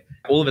thread.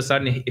 All of a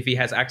sudden, if he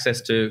has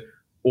access to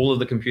all of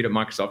the compute at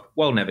Microsoft,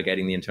 while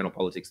navigating the internal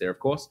politics there, of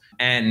course,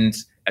 and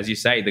as you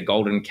say, the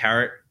golden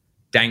carrot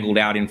dangled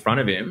out in front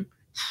of him,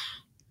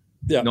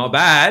 not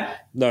bad.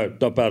 No,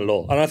 not bad at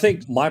all. And I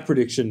think my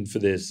prediction for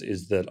this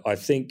is that I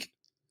think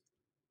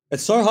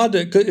it's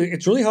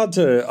really hard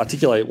to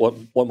articulate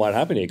what might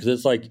happen here because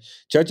it's like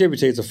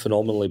ChatGPT is a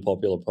phenomenally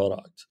popular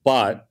product,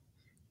 but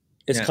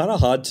it's kind of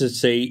hard to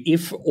see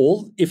if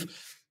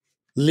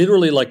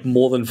literally like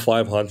more than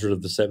 500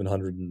 of the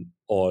 700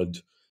 odd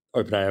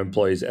OpenAI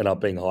employees end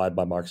up being hired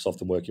by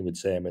Microsoft and working with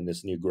Sam in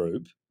this new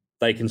group.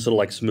 they can sort of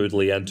like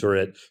smoothly enter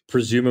it.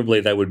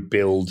 Presumably they would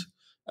build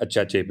a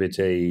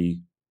ChatGPT,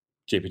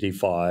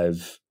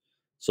 GPT-5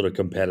 sort of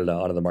competitor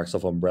under the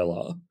Microsoft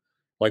umbrella.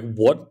 Like,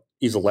 what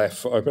is left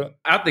for Open?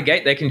 Out the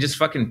gate, they can just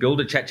fucking build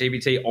a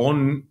ChatGPT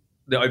on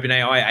the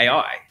OpenAI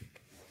AI.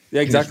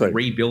 Yeah, exactly. Just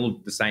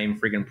rebuild the same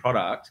friggin'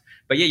 product.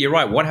 But yeah, you're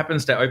right. What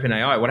happens to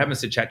OpenAI? What happens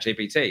to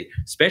ChatGPT?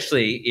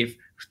 Especially if,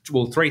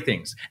 well, three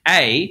things.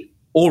 A,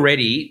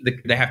 already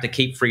they have to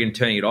keep friggin'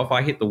 turning it off.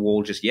 I hit the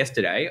wall just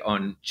yesterday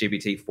on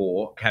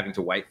GPT-4, having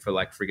to wait for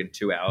like friggin'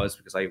 2 hours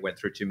because I went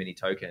through too many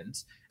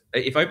tokens.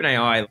 If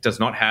OpenAI does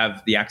not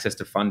have the access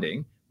to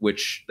funding,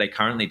 which they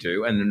currently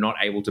do, and they're not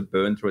able to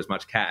burn through as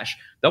much cash,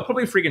 they'll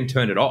probably friggin'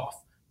 turn it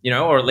off.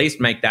 Or at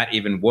least make that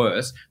even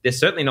worse. They're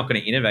certainly not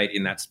going to innovate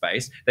in that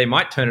space. They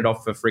might turn it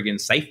off for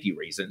friggin' safety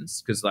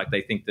reasons because like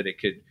they think that it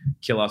could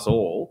kill us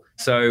all.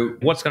 So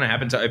what's going to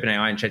happen to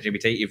OpenAI and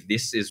ChatGPT if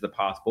this is the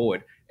path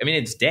forward? I mean,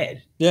 it's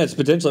dead. Yeah, it's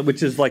potentially,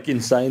 which is like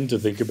insane to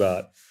think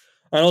about.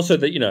 And also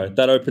that,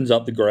 that opens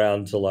up the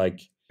ground to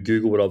like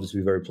Google would obviously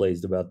be very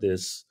pleased about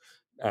this.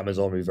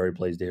 Amazon would be very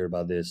pleased to hear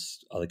about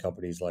this. Other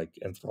companies like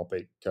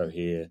Anthropic,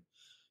 Cohere,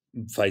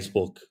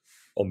 Facebook,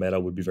 or Meta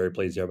would be very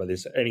pleased to hear about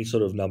this. Any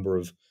sort of number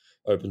of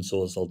open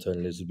source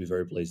alternatives would be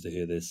very pleased to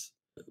hear this.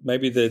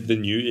 Maybe the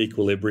new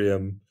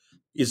equilibrium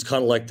is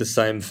kind of like the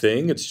same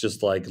thing. It's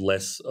just like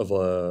less of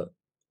a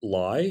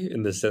lie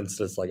in the sense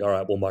that it's like, all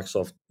right, well,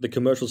 Microsoft, the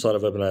commercial side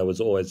of OpenAI was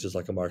always just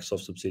like a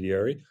Microsoft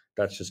subsidiary.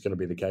 That's just going to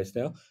be the case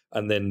now.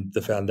 And then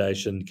the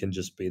foundation can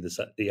just be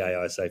the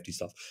AI safety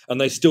stuff.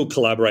 And they still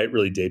collaborate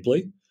really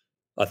deeply,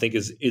 I think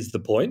is the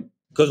point.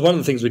 Because one of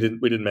the things we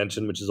didn't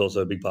mention, which is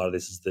also a big part of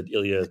this, is that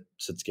Ilya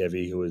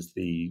Sutskever, who is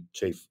the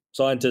chief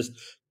scientist,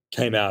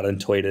 came out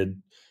and tweeted,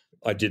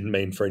 "I didn't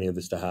mean for any of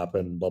this to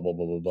happen. Blah blah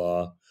blah blah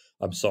blah.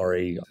 I'm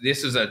sorry."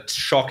 This is a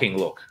shocking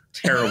look.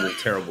 Terrible,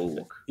 terrible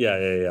look.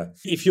 Yeah.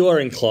 If you are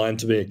inclined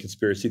to be a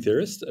conspiracy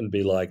theorist and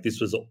be like,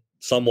 this was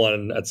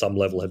someone at some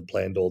level had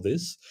planned all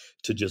this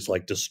to just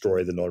like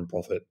destroy the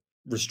non-profit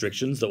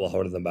restrictions that were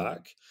holding them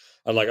back.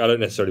 And like, I don't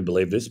necessarily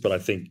believe this, but I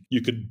think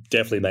you could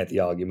definitely make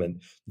the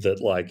argument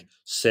that like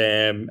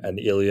Sam and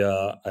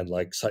Ilya and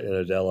like Satya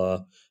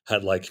Nadella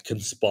had like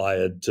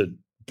conspired to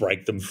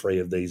break them free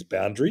of these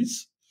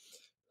boundaries.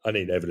 I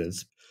need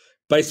evidence.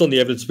 Based on the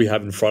evidence we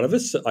have in front of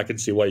us, I can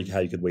see how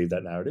you could weave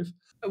that narrative.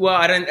 Well,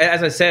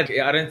 as I said,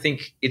 I don't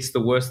think it's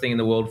the worst thing in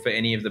the world for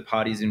any of the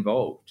parties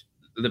involved.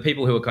 The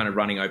people who are kind of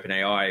running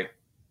OpenAI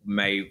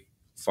may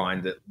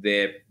find that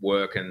their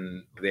work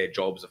and their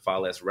jobs are far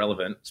less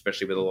relevant,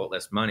 especially with a lot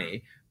less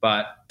money.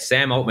 But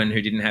Sam Altman,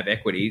 who didn't have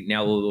equity,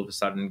 now all of a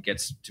sudden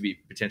gets to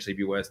potentially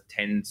be worth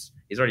tens.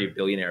 He's already a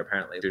billionaire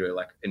apparently due to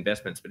like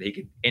investments, but he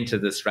could enter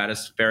the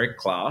stratospheric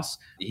class.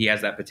 He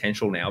has that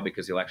potential now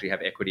because he'll actually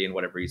have equity in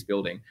whatever he's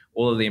building.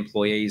 All of the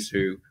employees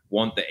who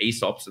want the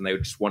ESOPs and they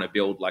just want to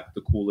build like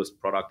the coolest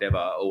product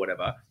ever or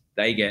whatever,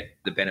 they get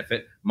the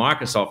benefit.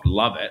 Microsoft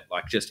love it,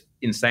 like just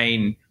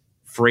insane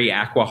free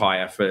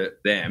acqui-hire for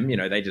them.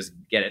 They just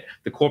get it.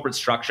 The corporate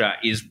structure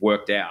is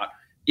worked out.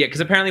 Yeah,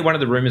 because apparently one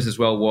of the rumors as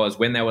well was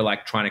when they were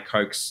like trying to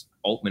coax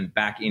Altman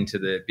back into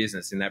the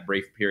business in that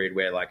brief period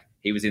where like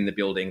he was in the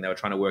building, they were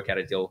trying to work out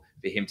a deal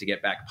for him to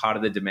get back. Part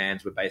of the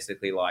demands were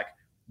basically like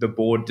the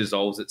board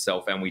dissolves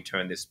itself and we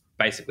turn this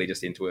basically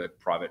just into a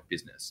private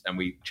business and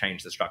we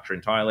change the structure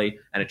entirely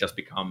and it just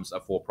becomes a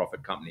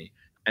for-profit company.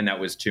 And that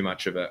was too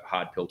much of a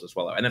hard pill to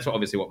swallow. And that's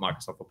obviously what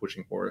Microsoft were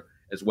pushing for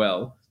as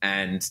well.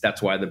 And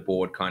that's why the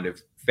board kind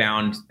of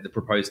found the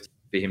proposed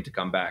for him to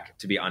come back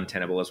to be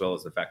untenable, as well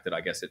as the fact that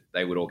I guess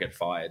they would all get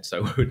fired,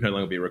 so it would no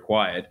longer be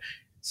required.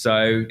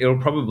 So it'll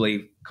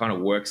probably kind of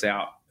works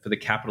out for the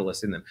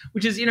capitalists in them,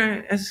 which is,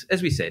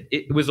 as we said,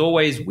 it was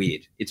always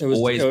weird. It's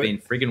always been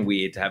friggin'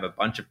 weird to have a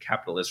bunch of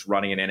capitalists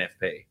running an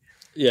NFP.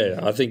 Yeah,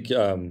 I think,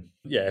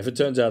 if it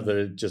turns out that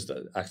it just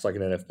acts like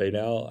an NFP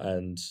now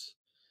and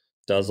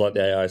does like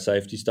the AI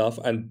safety stuff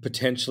and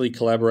potentially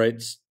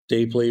collaborates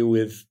deeply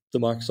with the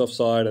Microsoft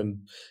side and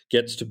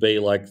gets to be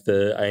like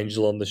the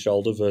angel on the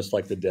shoulder versus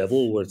like the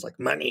devil, where it's like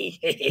money.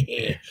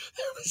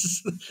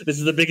 this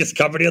is the biggest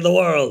company in the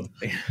world.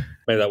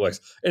 Maybe that works.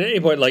 At any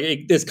point,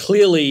 like there's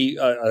clearly,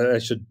 I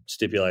should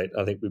stipulate,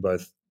 I think we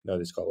both know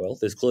this quite well.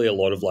 There's clearly a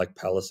lot of like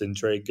palace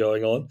intrigue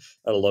going on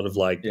and a lot of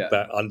like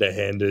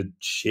underhanded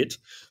shit.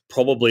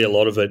 Probably a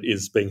lot of it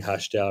is being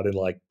hashed out in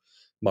like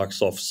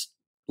Microsoft's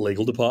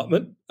legal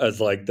department,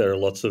 as like there are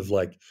lots of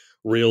like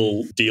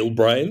real deal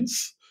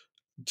brains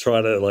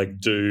trying to like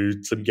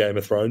do some Game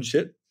of Thrones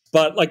shit.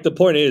 But like the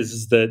point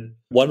is that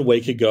 1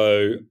 week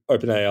ago,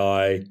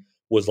 OpenAI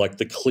was like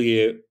the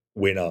clear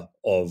winner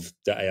of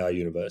the AI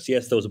universe.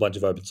 Yes, there was a bunch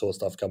of open source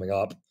stuff coming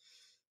up.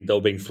 They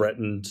were being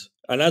threatened.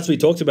 And as we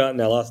talked about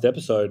in our last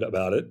episode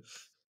about it,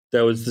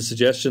 there was the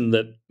suggestion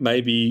that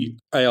maybe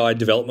AI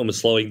development was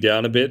slowing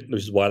down a bit,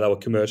 which is why they were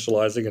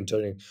commercializing and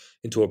turning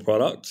into a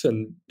product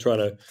and trying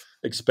to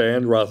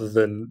expand rather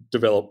than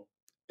develop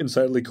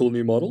insanely cool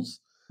new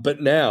models. But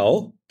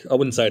now, I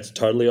wouldn't say it's a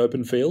totally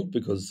open field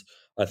because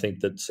I think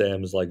that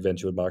Sam's like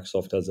venture with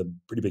Microsoft has a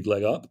pretty big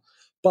leg up.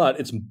 But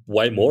it's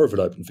way more of an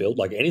open field.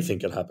 Like anything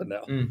can happen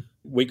now.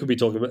 We could be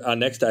talking about our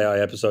next AI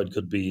episode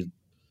could be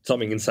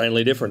something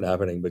insanely different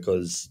happening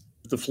because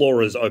the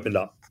floor is opened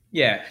up.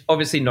 Yeah,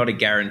 obviously not a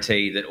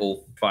guarantee that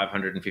all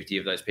 550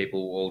 of those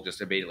people will all just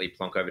immediately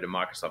plonk over to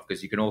Microsoft,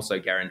 because you can also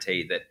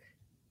guarantee that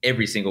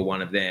every single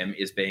one of them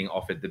is being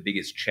offered the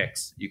biggest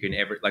checks you can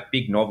ever, like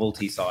big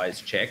novelty size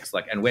checks,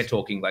 like, and we're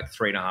talking like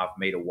 3.5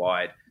 meter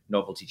wide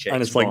novelty checks.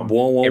 And it's like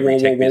every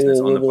tech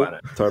business on the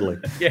planet. Totally.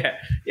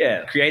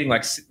 yeah, creating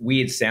like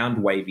weird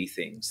sound wavy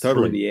things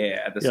through the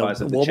air at the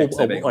size of the checks.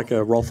 Like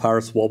a Rolf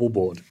Harris wobble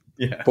board,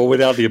 but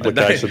without the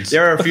implications.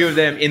 There are a few of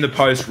them in the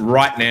post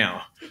right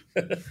now.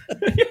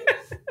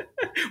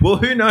 Well,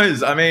 who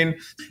knows? I mean,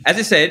 as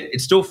I said,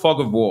 it's still fog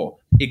of war.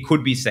 It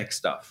could be sex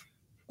stuff.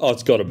 Oh,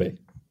 it's got to be.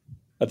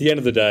 At the end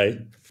of the day,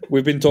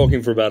 we've been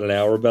talking for about an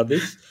hour about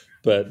this,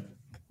 but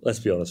let's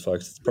be honest,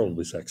 folks, it's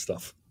probably sex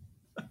stuff.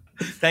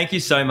 Thank you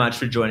so much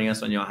for joining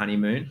us on your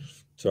honeymoon.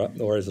 That's right.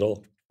 No worries at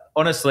all.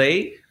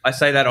 Honestly, I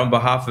say that on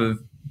behalf of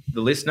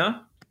the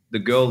listener, the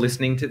girl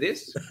listening to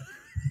this,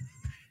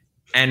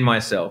 and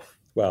myself.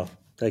 Wow.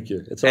 Thank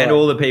you. It's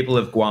all the people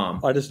of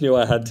Guam. I just knew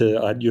I had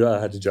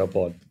to jump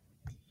on.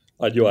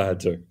 I knew I had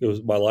to. It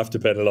was my life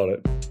depended on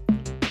it.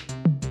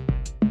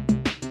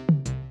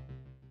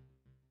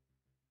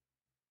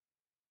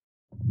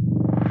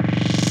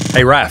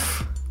 Hey,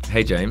 Raf.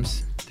 Hey,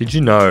 James. Did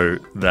you know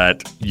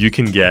that you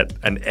can get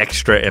an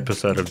extra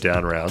episode of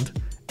Down Round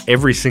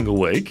every single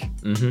week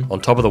on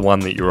top of the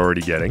one that you're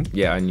already getting?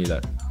 Yeah, I knew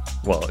that.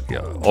 Well, yeah,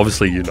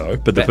 obviously you know,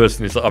 but the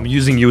person is, I'm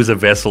using you as a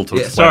vessel to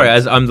explain. Sorry,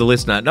 as I'm the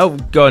listener. No,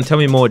 go on, tell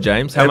me more,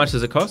 James. How much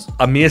does it cost?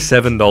 A mere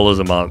 $7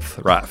 a month,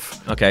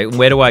 Raf. Okay,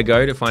 where do I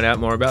go to find out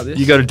more about this?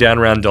 You go to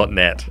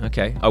downround.net.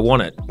 Okay, I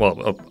want it.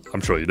 Well,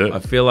 I'm sure you do. I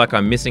feel like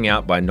I'm missing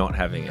out by not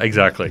having it.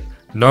 Exactly.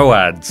 No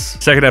ads.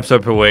 Second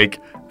episode per week.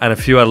 And a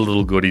few other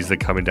little goodies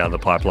that are coming down the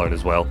pipeline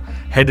as well.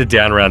 Head to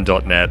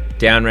downround.net.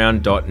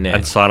 Downround.net.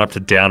 And sign up to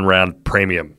Downround Premium.